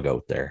top dog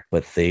out there,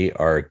 but they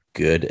are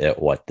good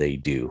at what they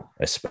do,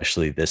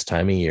 especially this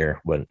time of year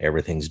when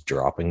everything's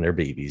dropping their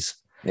babies.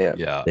 Yeah.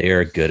 Yeah. They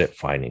are good at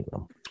finding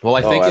them. Well,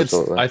 I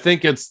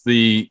think it's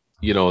the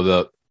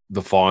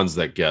fawns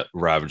that get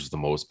ravaged the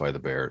most by the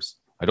bears.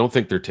 I don't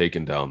think they're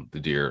taking down the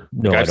deer.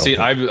 No,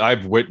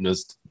 I've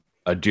witnessed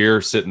a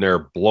deer sitting there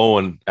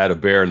blowing at a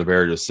bear, and the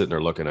bear just sitting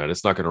there looking at it.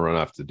 It's not going to run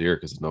after the deer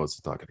because it knows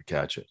it's not going to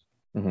catch it.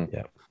 Mm-hmm.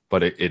 Yeah.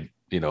 But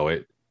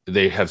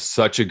they have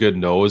such a good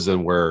nose,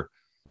 and where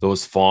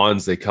those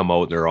fawns, they come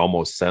out, they're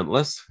almost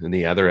scentless, and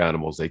the other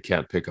animals, they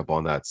can't pick up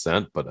on that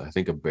scent. But I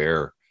think a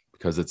bear,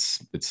 because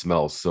it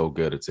smells so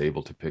good, it's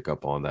able to pick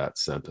up on that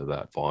scent of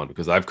that fawn.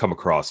 Because I've come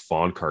across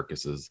fawn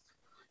carcasses,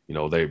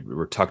 they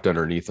were tucked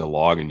underneath a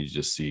log, and you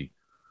just see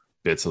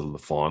bits of the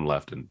fawn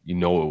left, and it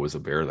was a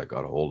bear that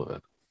got a hold of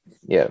it.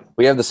 Yeah,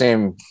 we have the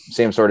same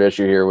sort of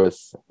issue here with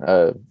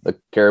the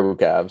caribou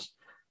calves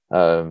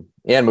and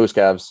moose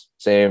calves.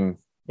 Same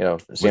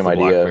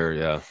idea.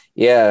 Bear,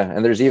 yeah.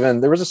 And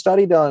there was a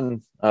study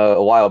done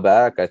a while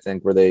back, I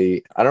think, where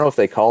I don't know if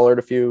they collared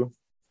a few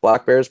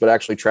black bears, but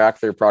actually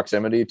tracked their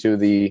proximity to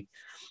the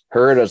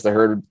herd as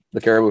the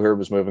caribou herd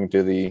was moving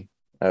to the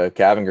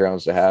calving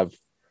grounds to have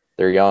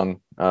their young.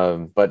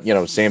 But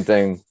same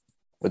thing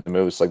with the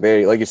moose.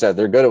 Like you said,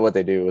 they're good at what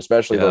they do,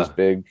 especially those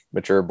big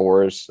mature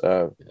boars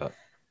that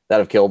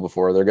have killed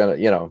before. They're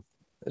gonna,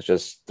 it's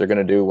just they're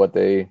gonna do what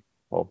they've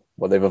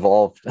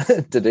evolved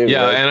to do.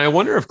 Yeah. Right? And I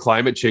wonder if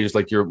climate change,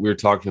 like we were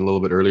talking a little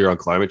bit earlier on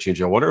climate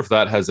change, I wonder if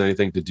that has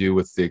anything to do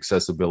with the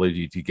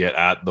accessibility to get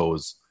at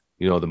those,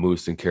 the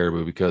moose and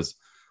caribou, because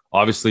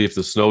obviously if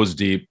the snow is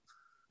deep,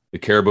 the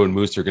caribou and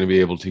moose are going to be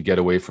able to get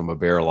away from a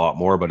bear a lot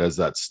more. But as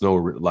that snow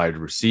line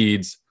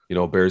recedes,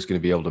 bear is going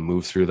to be able to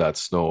move through that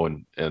snow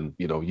and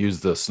use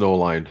the snow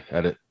line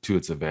to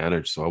its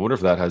advantage. So I wonder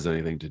if that has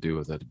anything to do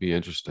with it. It'd be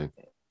interesting.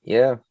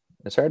 Yeah.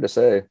 It's hard to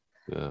say.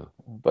 Yeah.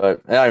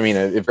 But I mean,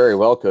 it very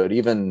well could,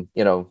 even,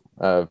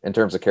 in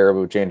terms of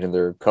caribou changing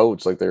their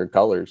coats, like their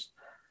colors,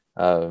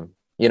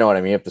 you know what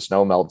I mean? If the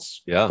snow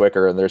melts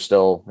quicker and they're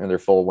still in their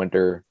full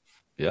winter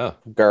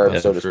garb,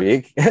 so to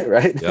speak.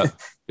 Right. Yeah.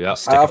 Yeah.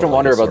 I often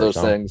wonder about those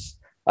things.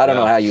 I don't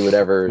know how you would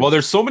ever. Well,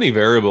 there's so many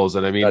variables,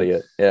 and I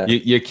mean,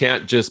 you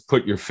can't just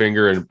put your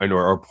finger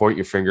or point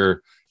your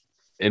finger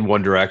in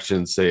one direction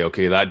and say,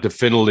 okay,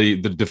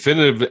 the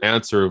definitive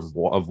answer of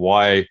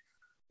why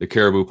the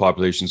caribou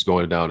population is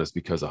going down is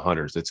because of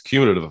hunters. It's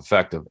cumulative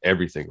effect of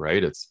everything,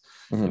 right? It's,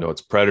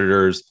 it's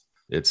predators,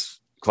 it's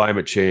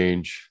climate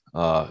change.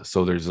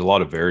 So there's a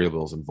lot of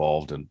variables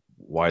involved in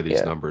why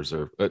these numbers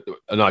are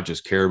not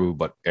just caribou,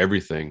 but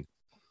everything.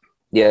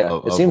 Yeah.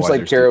 It seems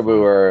like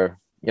caribou are,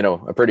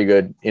 a pretty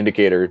good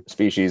indicator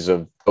species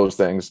of those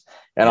things.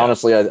 And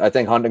honestly, I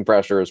think hunting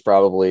pressure is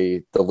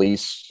probably the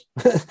least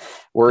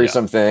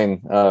worrisome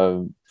thing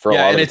for a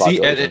lot of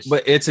populations.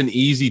 But it's an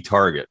easy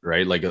target,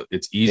 right? Like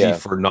it's easy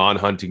for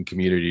non-hunting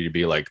community to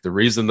be like, the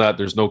reason that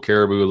there's no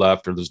caribou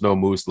left or there's no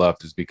moose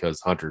left is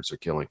because hunters are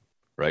killing,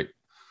 right?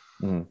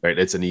 Right.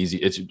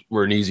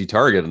 We're an easy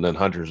target, and then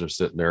hunters are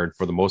sitting there. And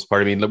for the most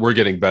part, I mean, we're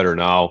getting better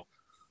now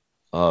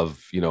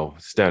of,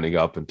 standing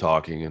up and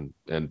talking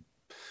and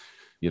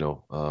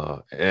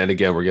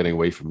again, we're getting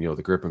away from,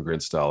 the grip and grin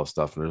style of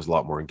stuff, and there's a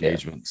lot more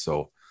engagement.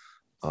 So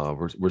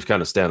we're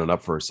kind of standing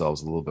up for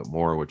ourselves a little bit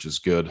more, which is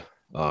good.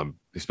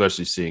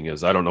 Especially seeing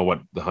as I don't know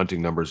what the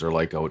hunting numbers are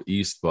like out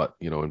east, but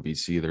in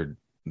BC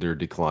they're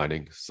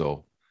declining.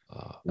 So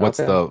what's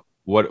a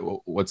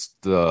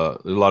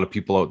lot of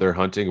people out there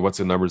hunting? What's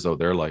the numbers out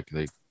there like?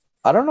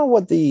 I don't know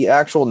what the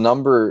actual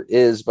number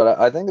is, but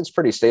I think it's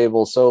pretty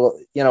stable. So,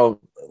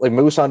 like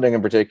moose hunting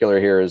in particular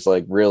here is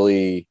like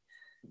really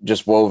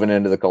just woven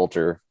into the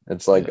culture.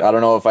 It's like, I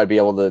don't know if I'd be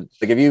able to,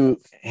 like, if you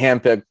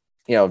handpick,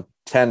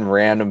 10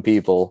 random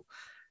people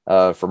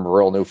from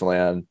rural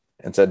Newfoundland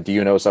and said, do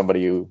you know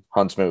somebody who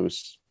hunts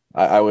moose?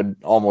 I would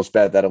almost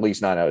bet that at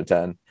least 9 out of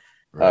 10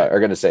 are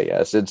going to say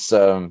yes. It's,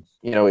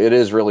 it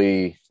is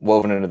really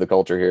woven into the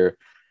culture here.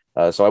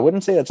 So I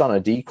wouldn't say it's on a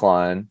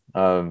decline.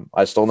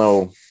 I still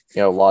know,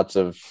 lots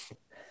of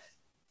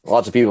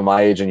people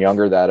my age and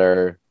younger that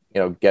are,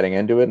 getting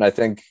into it. And I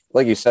think,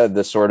 like you said,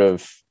 this sort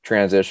of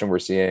transition we're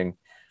seeing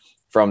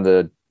from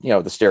the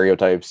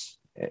stereotypes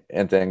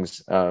and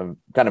things kind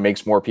of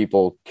makes more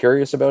people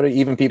curious about it,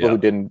 even people who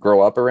didn't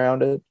grow up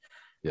around it.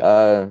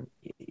 I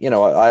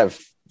have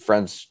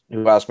friends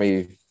who ask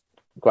me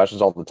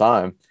questions all the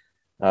time.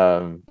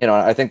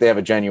 I think they have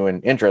a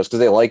genuine interest because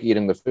they like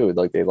eating the food,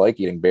 like they like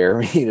eating bear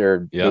meat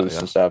or moose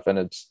and stuff. And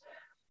it's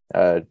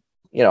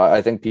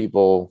I think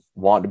people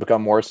want to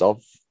become more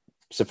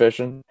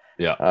self-sufficient.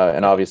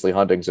 And obviously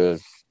hunting's an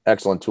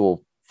excellent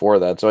tool for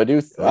that. So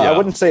I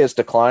wouldn't say it's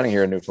declining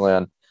here in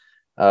Newfoundland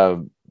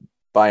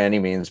by any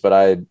means, but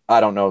I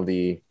don't know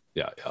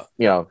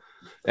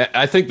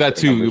I think that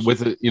too,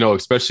 with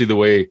especially the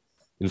way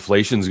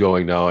inflation's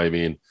going now. I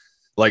mean,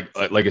 like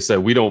I said,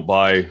 we don't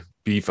buy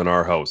beef in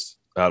our house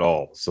at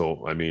all.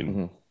 So I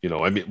mean,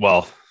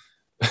 well,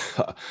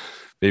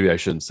 maybe I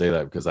shouldn't say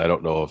that because I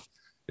don't know if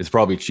it's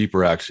probably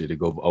cheaper actually to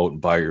go out and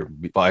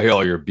buy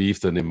all your beef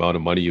than the amount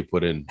of money you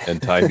put in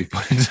and time you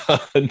put into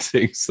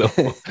hunting. So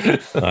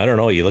I don't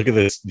know. You look at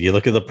this. You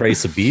look at the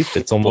price of beef.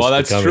 It's almost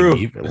that's true.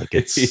 Even. Like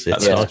it's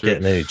not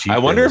getting any cheaper. I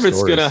wonder if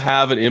it's going to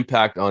have an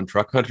impact on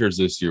truck hunters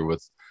this year.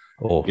 With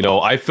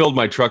I filled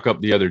my truck up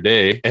the other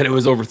day and it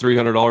was over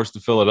 $300 to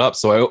fill it up.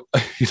 So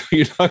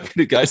guys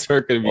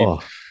aren't going to be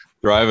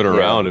driving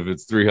around if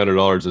it's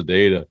 $300 a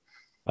day to.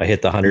 I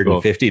hit the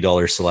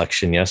 $150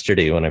 selection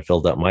yesterday when I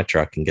filled up my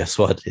truck, and guess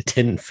what? It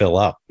didn't fill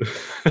up.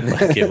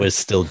 Like it was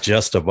still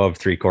just above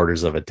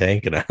 3/4 of a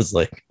tank, and I was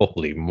like,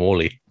 "Holy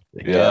moly!"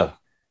 Yeah,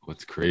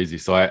 what's crazy?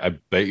 So I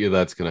bet you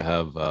that's going to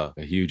have a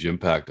huge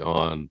impact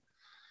on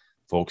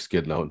folks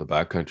getting out in the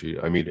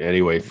backcountry. I mean,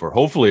 anyway,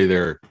 hopefully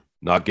they're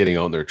not getting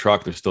out in their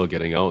truck; they're still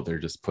getting out. They're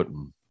just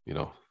putting,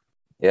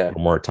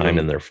 more time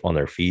on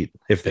their feet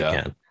if they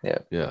can.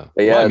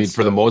 I mean,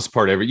 for the most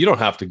part, you don't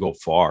have to go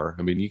far.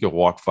 I mean, you can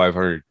walk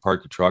 500,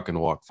 park your truck and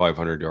walk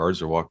 500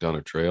 yards, or walk down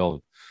a trail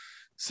and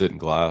sit in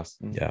glass.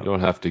 You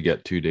don't have to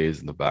get 2 days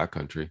in the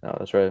backcountry. No,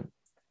 that's right.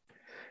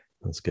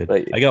 That's good.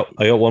 But, I got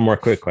one more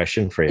quick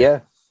question for you.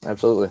 Yeah,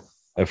 absolutely.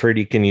 I've heard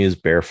you can use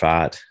bear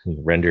fat,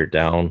 render it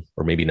down,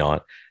 or maybe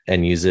not,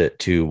 and use it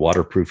to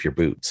waterproof your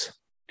boots.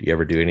 Do you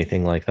ever do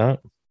anything like that?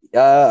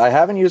 I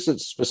haven't used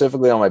it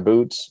specifically on my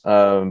boots,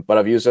 but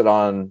I've used it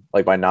on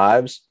like my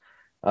knives,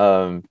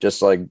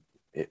 just like,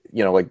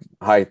 like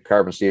high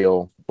carbon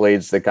steel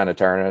blades that kind of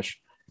tarnish.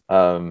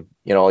 I'll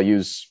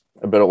use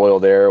a bit of oil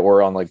there,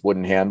 or on like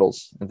wooden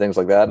handles and things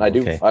like that.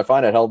 And I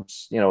find it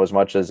helps, as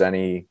much as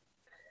any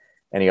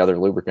other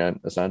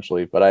lubricant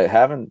essentially, but I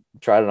haven't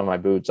tried it on my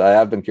boots. I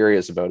have been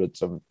curious about it.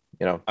 So,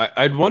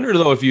 I'd wonder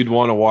though, if you'd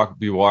want to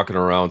be walking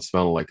around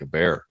smelling like a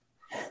bear.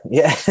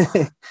 Yeah.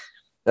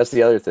 That's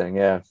the other thing.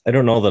 Yeah. I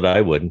don't know that I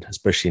would,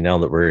 especially now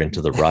that we're into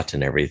the rut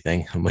and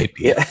everything. I might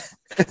be. Yeah.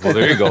 Well,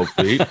 there you go,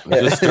 Pete.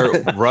 Just start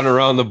running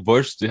around the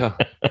bush. Yeah.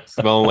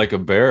 Smelling like a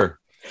bear.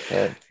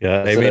 Yeah.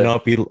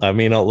 I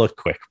may not look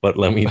quick, but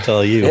let me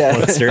tell you,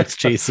 when it starts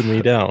chasing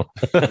me down.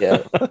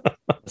 Yeah.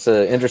 It's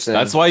interesting.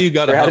 That's why you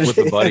got to hunt with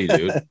a buddy,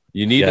 dude.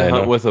 You need to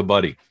hunt with a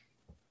buddy.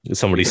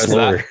 Somebody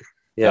slower.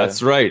 Yeah.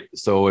 That's right.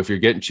 So if you're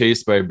getting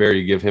chased by a bear,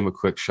 you give him a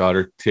quick shot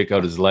or take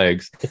out his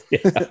legs.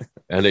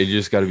 And they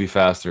just got to be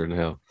faster than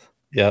hell.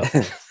 Yeah.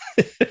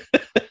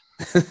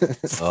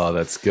 Oh,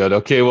 that's good.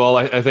 Okay, well,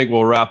 I think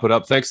we'll wrap it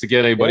up. Thanks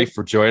again, everybody,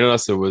 for joining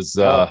us. It was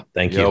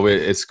thank you.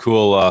 It's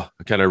cool. I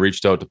kind of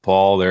reached out to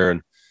Paul there,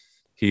 and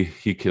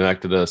he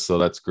connected us, so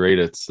that's great.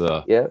 It's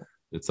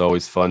it's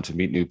always fun to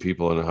meet new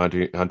people in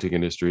the hunting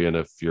industry, and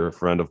if you're a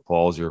friend of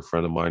Paul's, you're a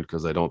friend of mine,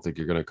 because I don't think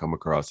you're going to come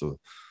across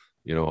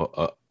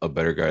a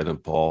better guy than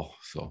Paul.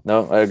 So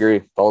no, I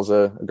agree. Paul's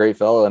a great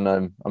fellow,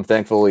 and I'm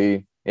thankful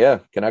he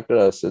connected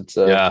us. It's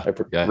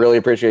really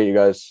appreciate you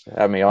guys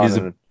having me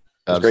on.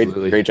 It's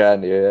great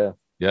chatting to you.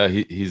 Yeah,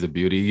 he's a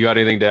beauty. You got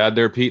anything to add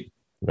there, Pete?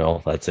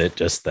 No, that's it.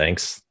 Just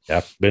thanks.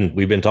 Yeah,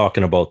 we've been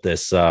talking about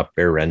this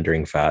bear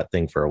rendering fat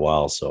thing for a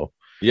while. So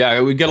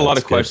yeah, we get a lot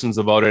of questions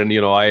about it,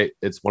 and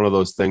it's one of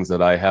those things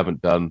that I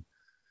haven't done.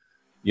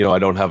 I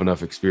don't have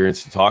enough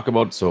experience to talk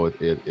about, so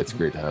it's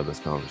great to have this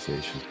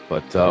conversation.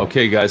 But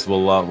okay, guys,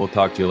 we'll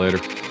talk to you later.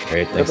 All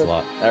right, thanks a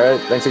lot. All right,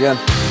 thanks again.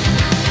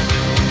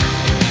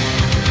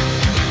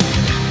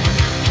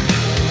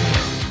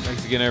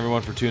 Again,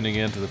 everyone, for tuning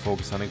in to the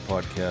Focus Hunting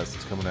Podcast.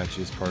 It's coming at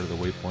you as part of the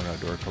Waypoint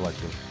Outdoor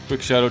Collective.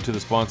 Quick shout out to the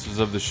sponsors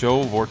of the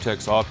show: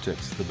 Vortex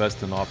Optics, the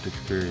best in optics,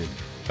 period.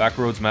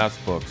 Backroads Maps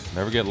books,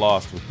 never get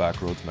lost with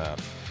Backroads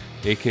Maps.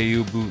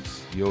 AKU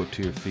boots, you owe it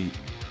to your feet.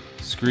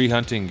 Scree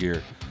hunting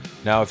gear.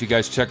 Now, if you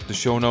guys check the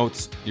show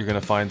notes, you're going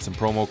to find some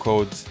promo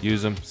codes.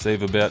 Use them,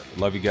 save a bit.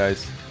 Love you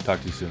guys.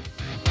 Talk to you soon.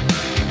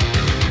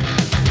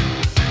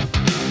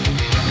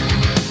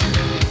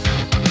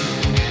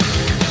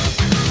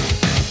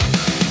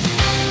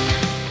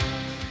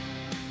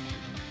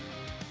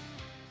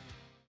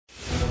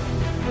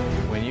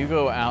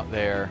 Go out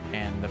there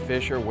and the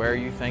fish are where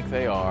you think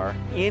they are,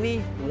 any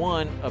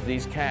one of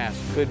these casts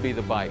could be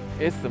the bite.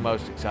 It's the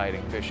most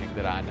exciting fishing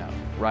that I know,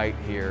 right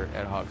here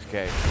at Hawks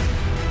Cave.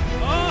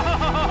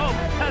 Oh,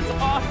 that's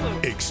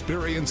awesome!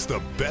 Experience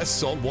the best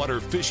saltwater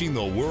fishing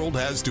the world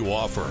has to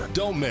offer.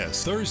 Don't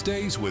miss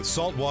Thursdays with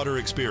Saltwater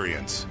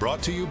Experience,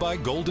 brought to you by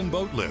Golden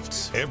Boat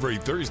Lifts, every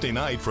Thursday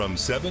night from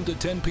 7 to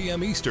 10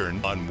 p.m.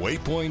 Eastern on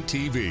Waypoint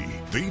TV,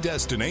 the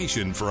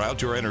destination for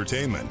outdoor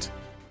entertainment.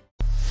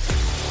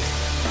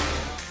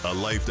 A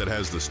life that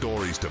has the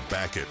stories to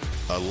back it.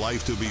 A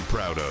life to be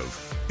proud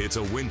of. It's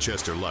a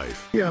Winchester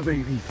life. Yeah,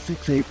 baby.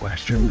 6'8"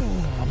 Western.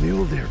 Oh,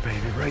 mule deer,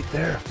 baby, right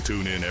there.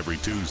 Tune in every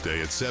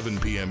Tuesday at 7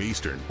 p.m.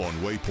 Eastern on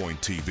Waypoint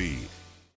TV.